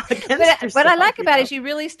the law against yourself. What I like about it is you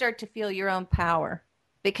really start to feel your own power.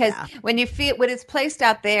 Because when it's placed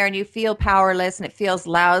out there and you feel powerless and it feels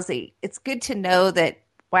lousy, it's good to know that,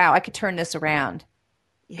 wow, I could turn this around.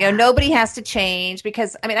 Yeah. You know, nobody has to change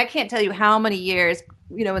because, I mean, I can't tell you how many years,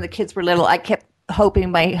 you know, when the kids were little, I kept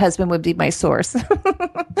hoping my husband would be my source.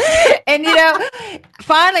 And, you know,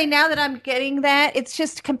 finally, now that I'm getting that, it's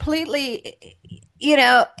just completely, you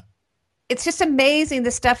know, it's just amazing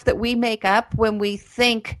the stuff that we make up when we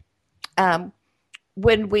think that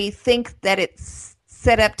it's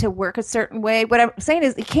set up to work a certain way. What I'm saying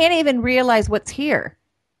is you can't even realize what's here.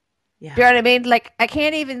 Yeah. Do you know what I mean? Like I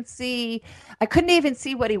couldn't even see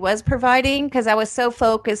what he was providing because I was so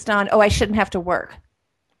focused on, I shouldn't have to work.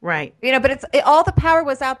 Right. You know, but all the power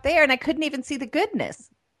was out there and I couldn't even see the goodness.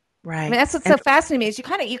 Right. I mean, that's what's so fascinating is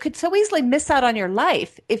you could so easily miss out on your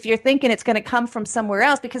life if you're thinking it's going to come from somewhere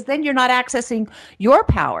else because then you're not accessing your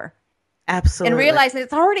power. Absolutely. And realizing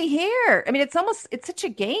it's already here. I mean, it's such a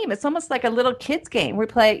game. It's almost like a little kid's game. We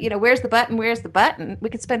play, you know, where's the button? Where's the button? We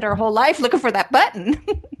could spend our whole life looking for that button.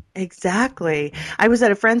 Exactly. I was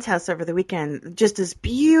at a friend's house over the weekend, just this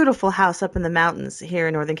beautiful house up in the mountains here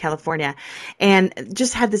in Northern California, and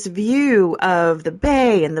just had this view of the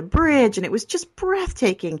bay and the bridge, and it was just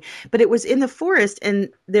breathtaking. But it was in the forest, and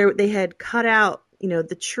they had cut out, you know,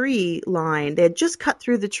 the tree line. They had just cut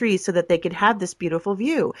through the trees so that they could have this beautiful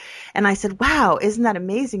view. And I said, wow, isn't that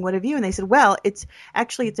amazing? What a view. And they said, well, it's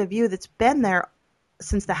a view that's been there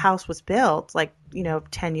since the house was built, like, you know,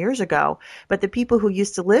 10 years ago. But the people who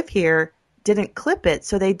used to live here didn't clip it,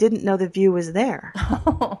 so they didn't know the view was there.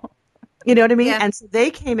 You know what I mean? Yeah. And so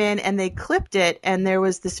they came in and they clipped it and there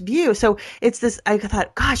was this view. So it's this, I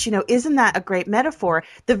thought, gosh, you know, isn't that a great metaphor?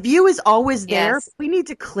 The view is always there. Yes. We need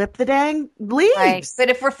to clip the dang leaves. Right. But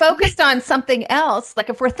if we're focused on something else,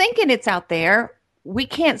 like if we're thinking it's out there, we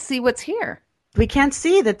can't see what's here. We can't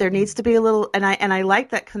see that there needs to be a little, and I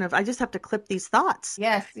like that kind of, I just have to clip these thoughts.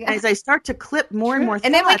 Yes. And as I start to clip more and more thoughts.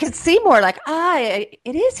 And then we can see more like,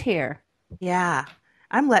 it is here. Yeah.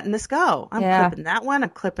 I'm letting this go. I'm clipping that one. I'm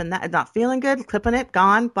clipping that. I'm not feeling good. Clipping it.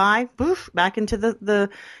 Gone. Bye. Boof. Back into the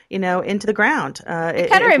into the ground. It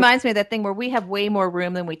kind of reminds me of that thing where we have way more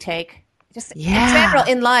room than we take. Just in general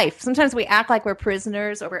in life. Sometimes we act like we're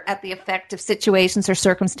prisoners or we're at the effect of situations or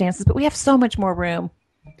circumstances, but we have so much more room.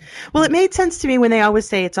 Well, it made sense to me when they always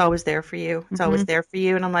say it's always there for you. It's always there for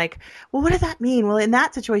you. And I'm like, well, what does that mean? Well, in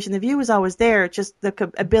that situation, the view was always there. Just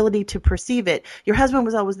the ability to perceive it. Your husband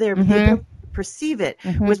was always there, but the ability to perceive it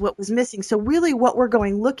was what was missing. So really what we're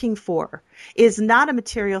going looking for is not a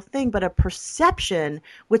material thing, but a perception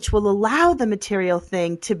which will allow the material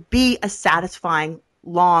thing to be a satisfying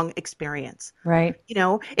long experience. Right. You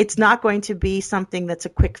know, it's not going to be something that's a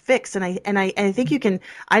quick fix. And I think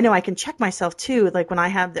I know I can check myself too, like when I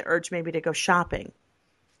have the urge maybe to go shopping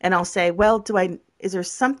and I'll say, well, is there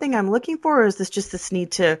something I'm looking for, or is this just this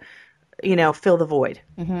need to, you know, fill the void,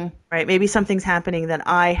 right? Maybe something's happening that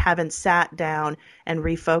I haven't sat down and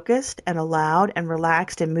refocused and allowed and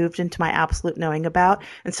relaxed and moved into my absolute knowing about.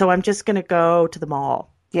 And so I'm just going to go to the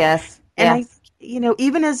mall. Yes. And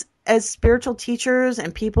even as spiritual teachers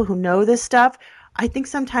and people who know this stuff, I think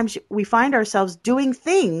sometimes we find ourselves doing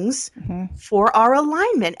things for our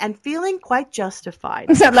alignment and feeling quite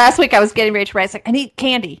justified. So last week I was getting ready to write, like, I need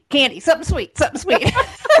candy, something sweet.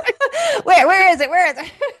 Where is it?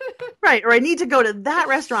 Right. Or I need to go to that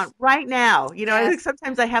restaurant right now. You know, I think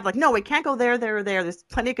sometimes I have like, no, we can't go there. There's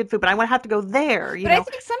plenty of good food, but I want to have to go there. But I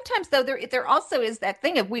think sometimes though, there also is that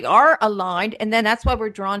thing of we are aligned and then that's why we're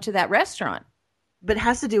drawn to that restaurant. But it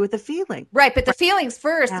has to do with the feeling. Right. But the feelings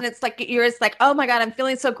first. Yeah. And it's like, oh my God, I'm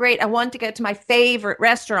feeling so great. I want to go to my favorite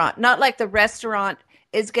restaurant. Not like the restaurant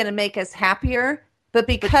is going to make us happier, but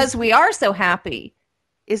because we are so happy.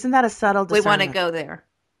 Isn't that a subtle discernment? We want to go there.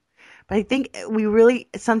 But I think we really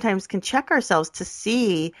sometimes can check ourselves to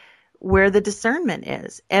see where the discernment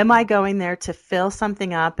is. Am I going there to fill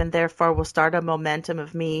something up and therefore will start a momentum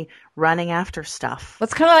of me running after stuff? Well,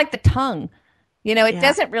 it's kind of like the tongue. You know, it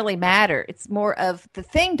doesn't really matter. It's more of the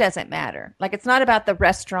thing doesn't matter. Like it's not about the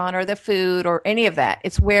restaurant or the food or any of that.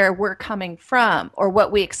 It's where we're coming from or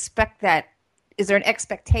what we expect that. Is there an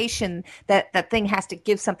expectation that that thing has to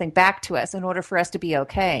give something back to us in order for us to be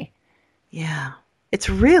okay? Yeah. It's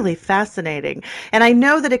really fascinating. And I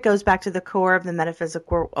know that it goes back to the core of the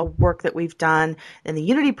metaphysical work that we've done in the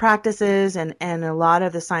unity practices and a lot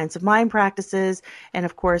of the science of mind practices. And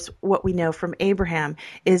of course, what we know from Abraham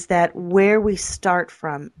is that where we start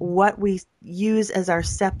from, what we use as our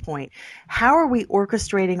set point, how are we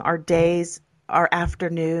orchestrating our days, our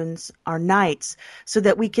afternoons, our nights, so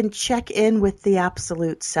that we can check in with the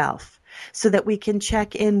absolute self, so that we can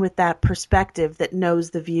check in with that perspective that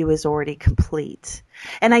knows the view is already complete.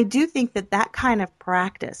 And I do think that that kind of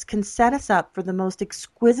practice can set us up for the most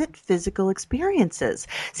exquisite physical experiences.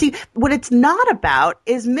 See, what it's not about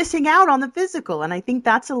is missing out on the physical. And I think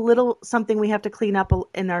that's a little something we have to clean up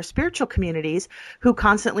in our spiritual communities who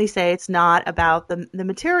constantly say it's not about the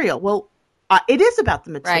material. Well, it is about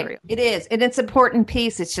the material. Right. It is. And it's an important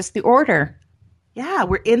piece. It's just the order. Yeah,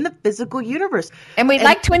 we're in the physical universe. And we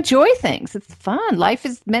like to enjoy things. It's fun. Life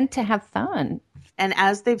is meant to have fun. And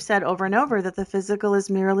as they've said over and over, that the physical is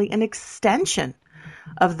merely an extension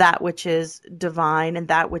of that which is divine and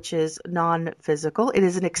that which is non-physical. It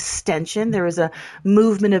is an extension. There is a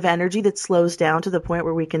movement of energy that slows down to the point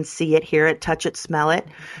where we can see it, hear it, touch it, smell it.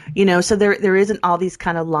 You know, so there isn't all these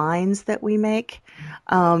kind of lines that we make.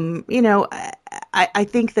 You know, I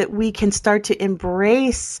think that we can start to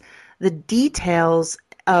embrace the details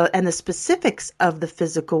and the specifics of the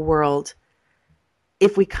physical world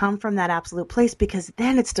if we come from that absolute place, because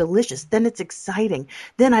then it's delicious, then it's exciting.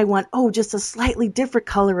 Then I want, just a slightly different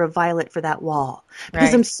color of violet for that wall, because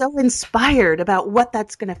Right. I'm so inspired about what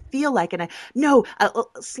that's going to feel like. And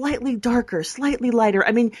slightly darker, slightly lighter.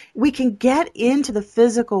 I mean, we can get into the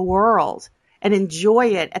physical world and enjoy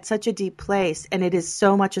it at such a deep place. And it is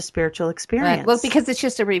so much a spiritual experience. Right. Well, because it's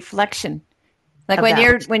just a reflection. Like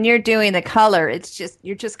Of when you're doing the color,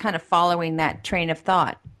 you're just kind of following that train of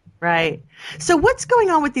thought. Right. So what's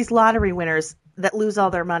going on with these lottery winners that lose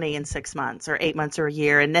all their money in 6 months or 8 months or a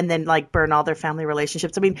year and then like burn all their family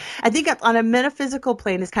relationships? I mean, I think on a metaphysical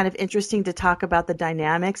plane, it's kind of interesting to talk about the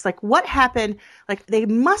dynamics. Like what happened, like they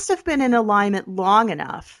must have been in alignment long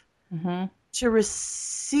enough to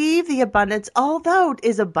receive the abundance, although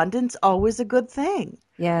is abundance always a good thing?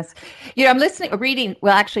 Yes. You know, I'm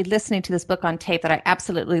listening to this book on tape that I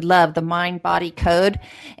absolutely love, The Mind Body Code.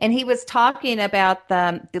 And he was talking about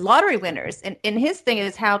the lottery winners. And his thing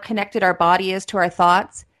is how connected our body is to our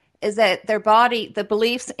thoughts, is that their body, the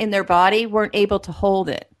beliefs in their body weren't able to hold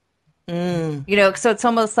it. You know, so it's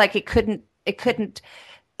almost like it couldn't,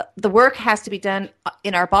 the work has to be done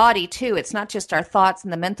in our body too. It's not just our thoughts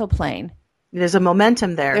in the mental plane. There's a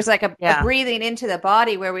momentum there. There's like a breathing into the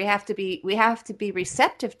body where we have to be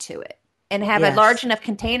receptive to it and have a large enough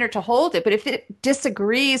container to hold it. But if it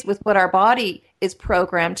disagrees with what our body is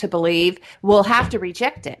programmed to believe, we'll have to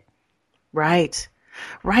reject it. Right.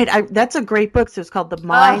 That's a great book. So it's called The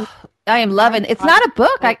Mind. I am loving it. It's not a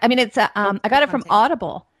book. I mean, it's I got it from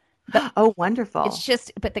Audible. Wonderful. It's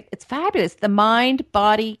just, it's fabulous. The Mind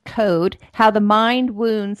Body Code, how the mind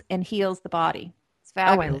wounds and heals the body.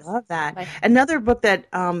 Fabulous. I love that. Another book that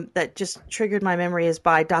that just triggered my memory is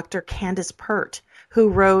by Dr. Candace Pert, who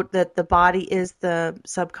wrote that the body is the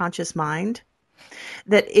subconscious mind,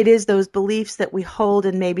 that it is those beliefs that we hold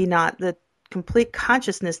and maybe not the complete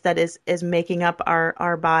consciousness that is making up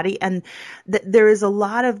our body. And there is a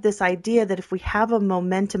lot of this idea that if we have a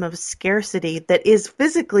momentum of scarcity that is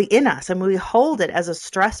physically in us and we hold it as a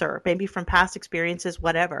stressor, maybe from past experiences,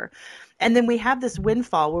 whatever, and then we have this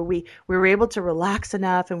windfall where we were able to relax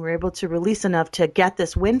enough and we're able to release enough to get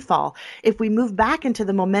this windfall. If we move back into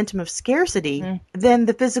the momentum of scarcity, then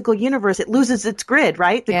the physical universe, it loses its grid,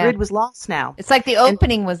 right? The grid was lost now. It's like the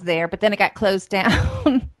opening was there, but then it got closed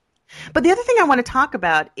down. But the other thing I want to talk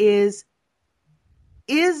about is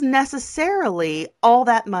necessarily all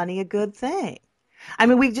that money a good thing? I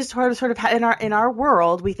mean, we just sort of in our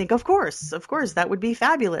world, we think, of course, that would be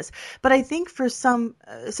fabulous. But I think for some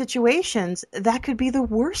situations, that could be the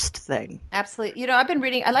worst thing. Absolutely. You know,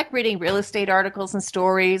 I like reading real estate articles and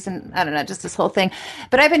stories and I don't know, just this whole thing.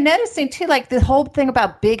 But I've been noticing too, like the whole thing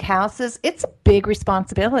about big houses, it's a big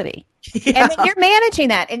responsibility. Yeah. And you're managing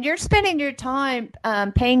that and you're spending your time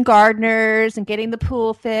paying gardeners and getting the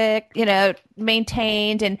pool fixed,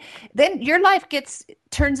 maintained. And then your life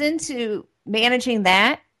turns into managing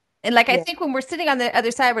that. And I think when we're sitting on the other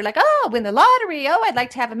side, we're like, win the lottery. I'd like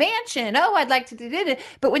to have a mansion. I'd like to do it.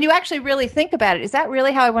 But when you actually really think about it, is that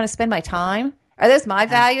really how I want to spend my time? Are those my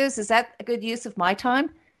values? Is that a good use of my time?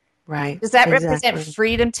 Right. Does that represent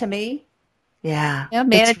freedom to me? Yeah.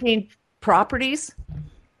 Managing properties?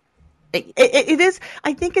 It is.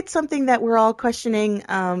 I think it's something that we're all questioning,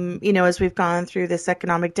 as we've gone through this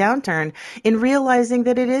economic downturn, in realizing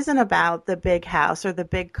that it isn't about the big house or the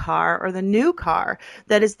big car or the new car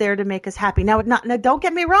that is there to make us happy. Now, don't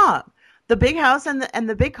get me wrong. The big house and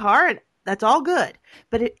the big car, that's all good.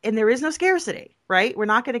 But there is no scarcity, right? We're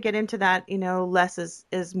not going to get into that, less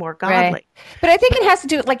is more godly. Right. But I think it has to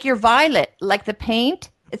do with like your violet, like the paint.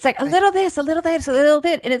 It's like a little this, a little that, a little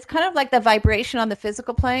bit. And it's kind of like the vibration on the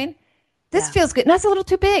physical plane. This feels good. No, it's a little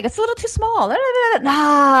too big. It's a little too small.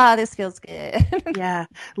 Nah, this feels good. Yeah.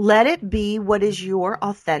 Let it be what is your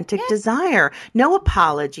authentic desire. No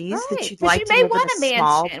apologies that you'd like to live in a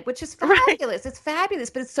small mansion, which is fabulous. It's fabulous,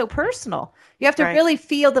 but it's so personal. You have to really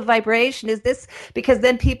feel the vibration. Is this because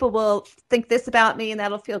then people will think this about me and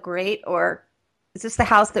that'll feel great? Or is this the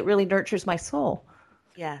house that really nurtures my soul?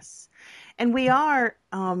 Yes. And we are,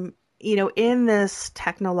 in this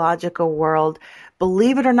technological world,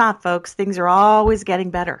 believe it or not, folks, things are always getting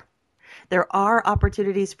better. There are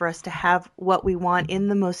opportunities for us to have what we want in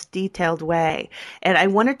the most detailed way. And I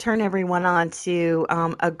want to turn everyone on to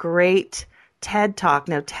a great TED Talk.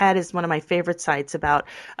 Now, TED is one of my favorite sites about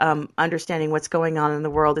understanding what's going on in the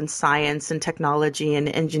world in science and technology and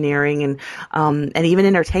engineering and even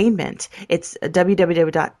entertainment. It's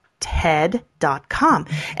www.TED.com.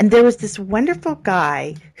 And there was this wonderful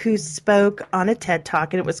guy who spoke on a TED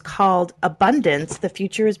Talk, and it was called Abundance, The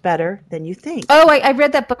Future is Better Than You Think. Oh, I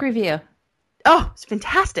read that book review. Oh, it's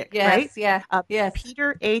fantastic, right? Yes.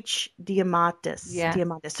 Peter H. Diamandis. Yeah.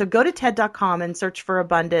 Diamandis. So go to TED.com and search for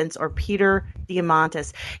Abundance or Peter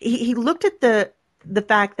Diamandis. He looked at the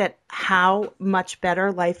fact that how much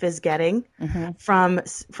better life is getting from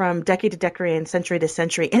decade to decade and century to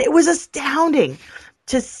century. And it was astounding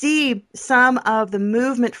to see some of the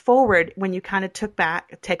movement forward when you kind of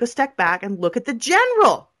take a step back and look at the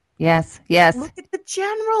general. Yes. Look at the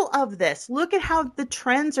general of this. Look at how the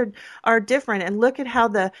trends are different, and look at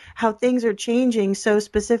how things are changing so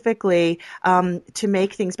specifically to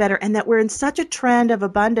make things better, and that we're in such a trend of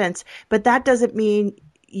abundance. But that doesn't mean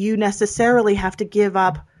you necessarily have to give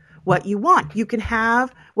up what you want. You can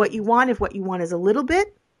have what you want if what you want is a little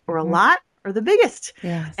bit or a lot or the biggest.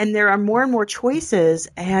 Yes. And there are more and more choices.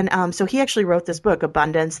 And so he actually wrote this book,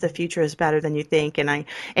 Abundance, The Future is Better Than You Think. And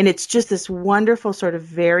it's just this wonderful sort of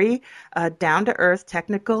very down-to-earth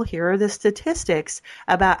technical, here are the statistics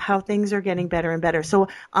about how things are getting better and better. So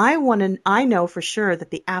I know for sure that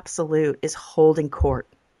the absolute is holding court,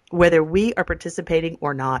 whether we are participating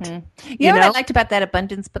or not. You know what I liked about that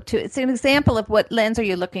Abundance book too? It's an example of what lens are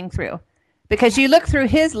you looking through. Because you look through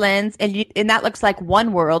his lens and that looks like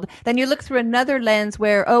one world. Then you look through another lens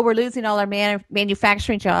where, we're losing all our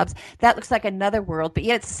manufacturing jobs. That looks like another world, but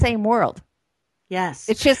yet it's the same world. Yes.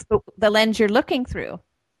 It's just the lens you're looking through.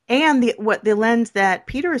 And the lens that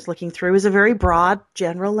Peter is looking through is a very broad,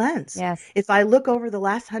 general lens. Yes. If I look over the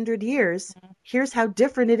last 100 years, here's how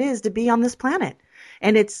different it is to be on this planet.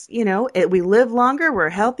 And it's, we live longer, we're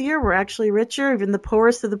healthier, we're actually richer. Even the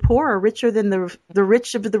poorest of the poor are richer than the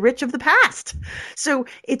rich of the past. So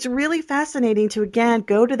it's really fascinating to, again,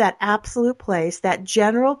 go to that absolute place, that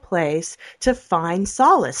general place, to find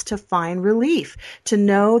solace, to find relief, to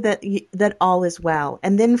know that all is well.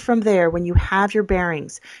 And then from there, when you have your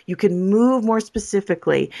bearings, you can move more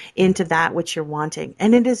specifically into that which you're wanting.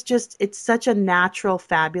 And it's such a natural,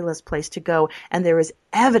 fabulous place to go. And there is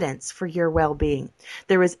evidence for your well-being.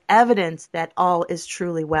 There is evidence that all is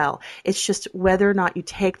truly well. It's just whether or not you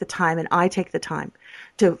take the time, and I take the time,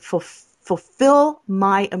 to fulfill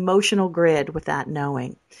my emotional grid with that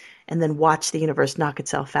knowing, and then watch the universe knock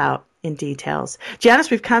itself out in details.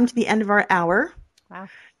 Janice, we've come to the end of our hour. Wow.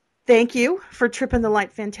 Thank you for tripping the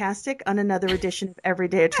light fantastic on another edition of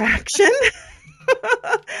Everyday Attraction.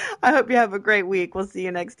 I hope you have a great week. We'll see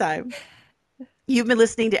you next time. You've been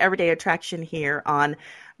listening to Everyday Attraction here on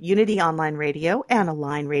Unity Online Radio and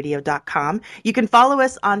AlignRadio.com. You can follow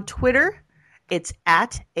us on Twitter. It's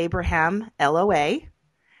at AbrahamLOA.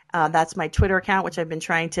 That's my Twitter account, which I've been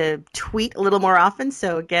trying to tweet a little more often.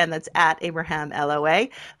 So again, that's at AbrahamLOA.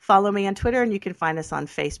 Follow me on Twitter, and you can find us on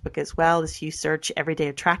Facebook as well as you search Everyday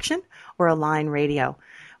Attraction or Align Radio.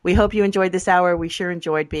 We hope you enjoyed this hour. We sure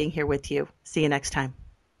enjoyed being here with you. See you next time.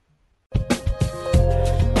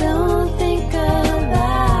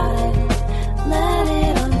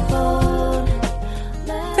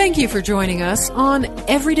 Thank you for joining us on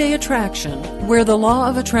Everyday Attraction, where the law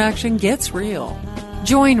of attraction gets real.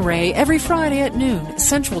 Join Ray every Friday at noon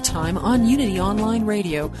Central Time on Unity Online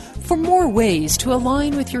Radio for more ways to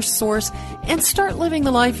align with your source and start living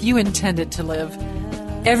the life you intended to live.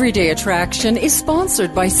 Everyday Attraction is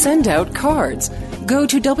sponsored by Send Out Cards. Go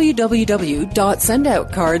to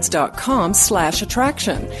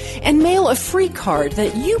www.sendoutcards.com/attraction and mail a free card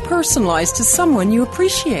that you personalize to someone you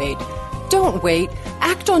appreciate. Don't wait.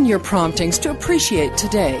 Act on your promptings to appreciate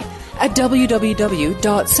today at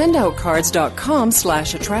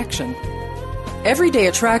www.sendoutcards.com/attraction. Everyday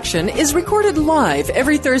Attraction is recorded live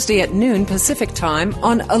every Thursday at noon Pacific Time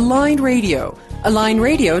on Align Radio,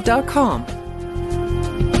 alignradio.com.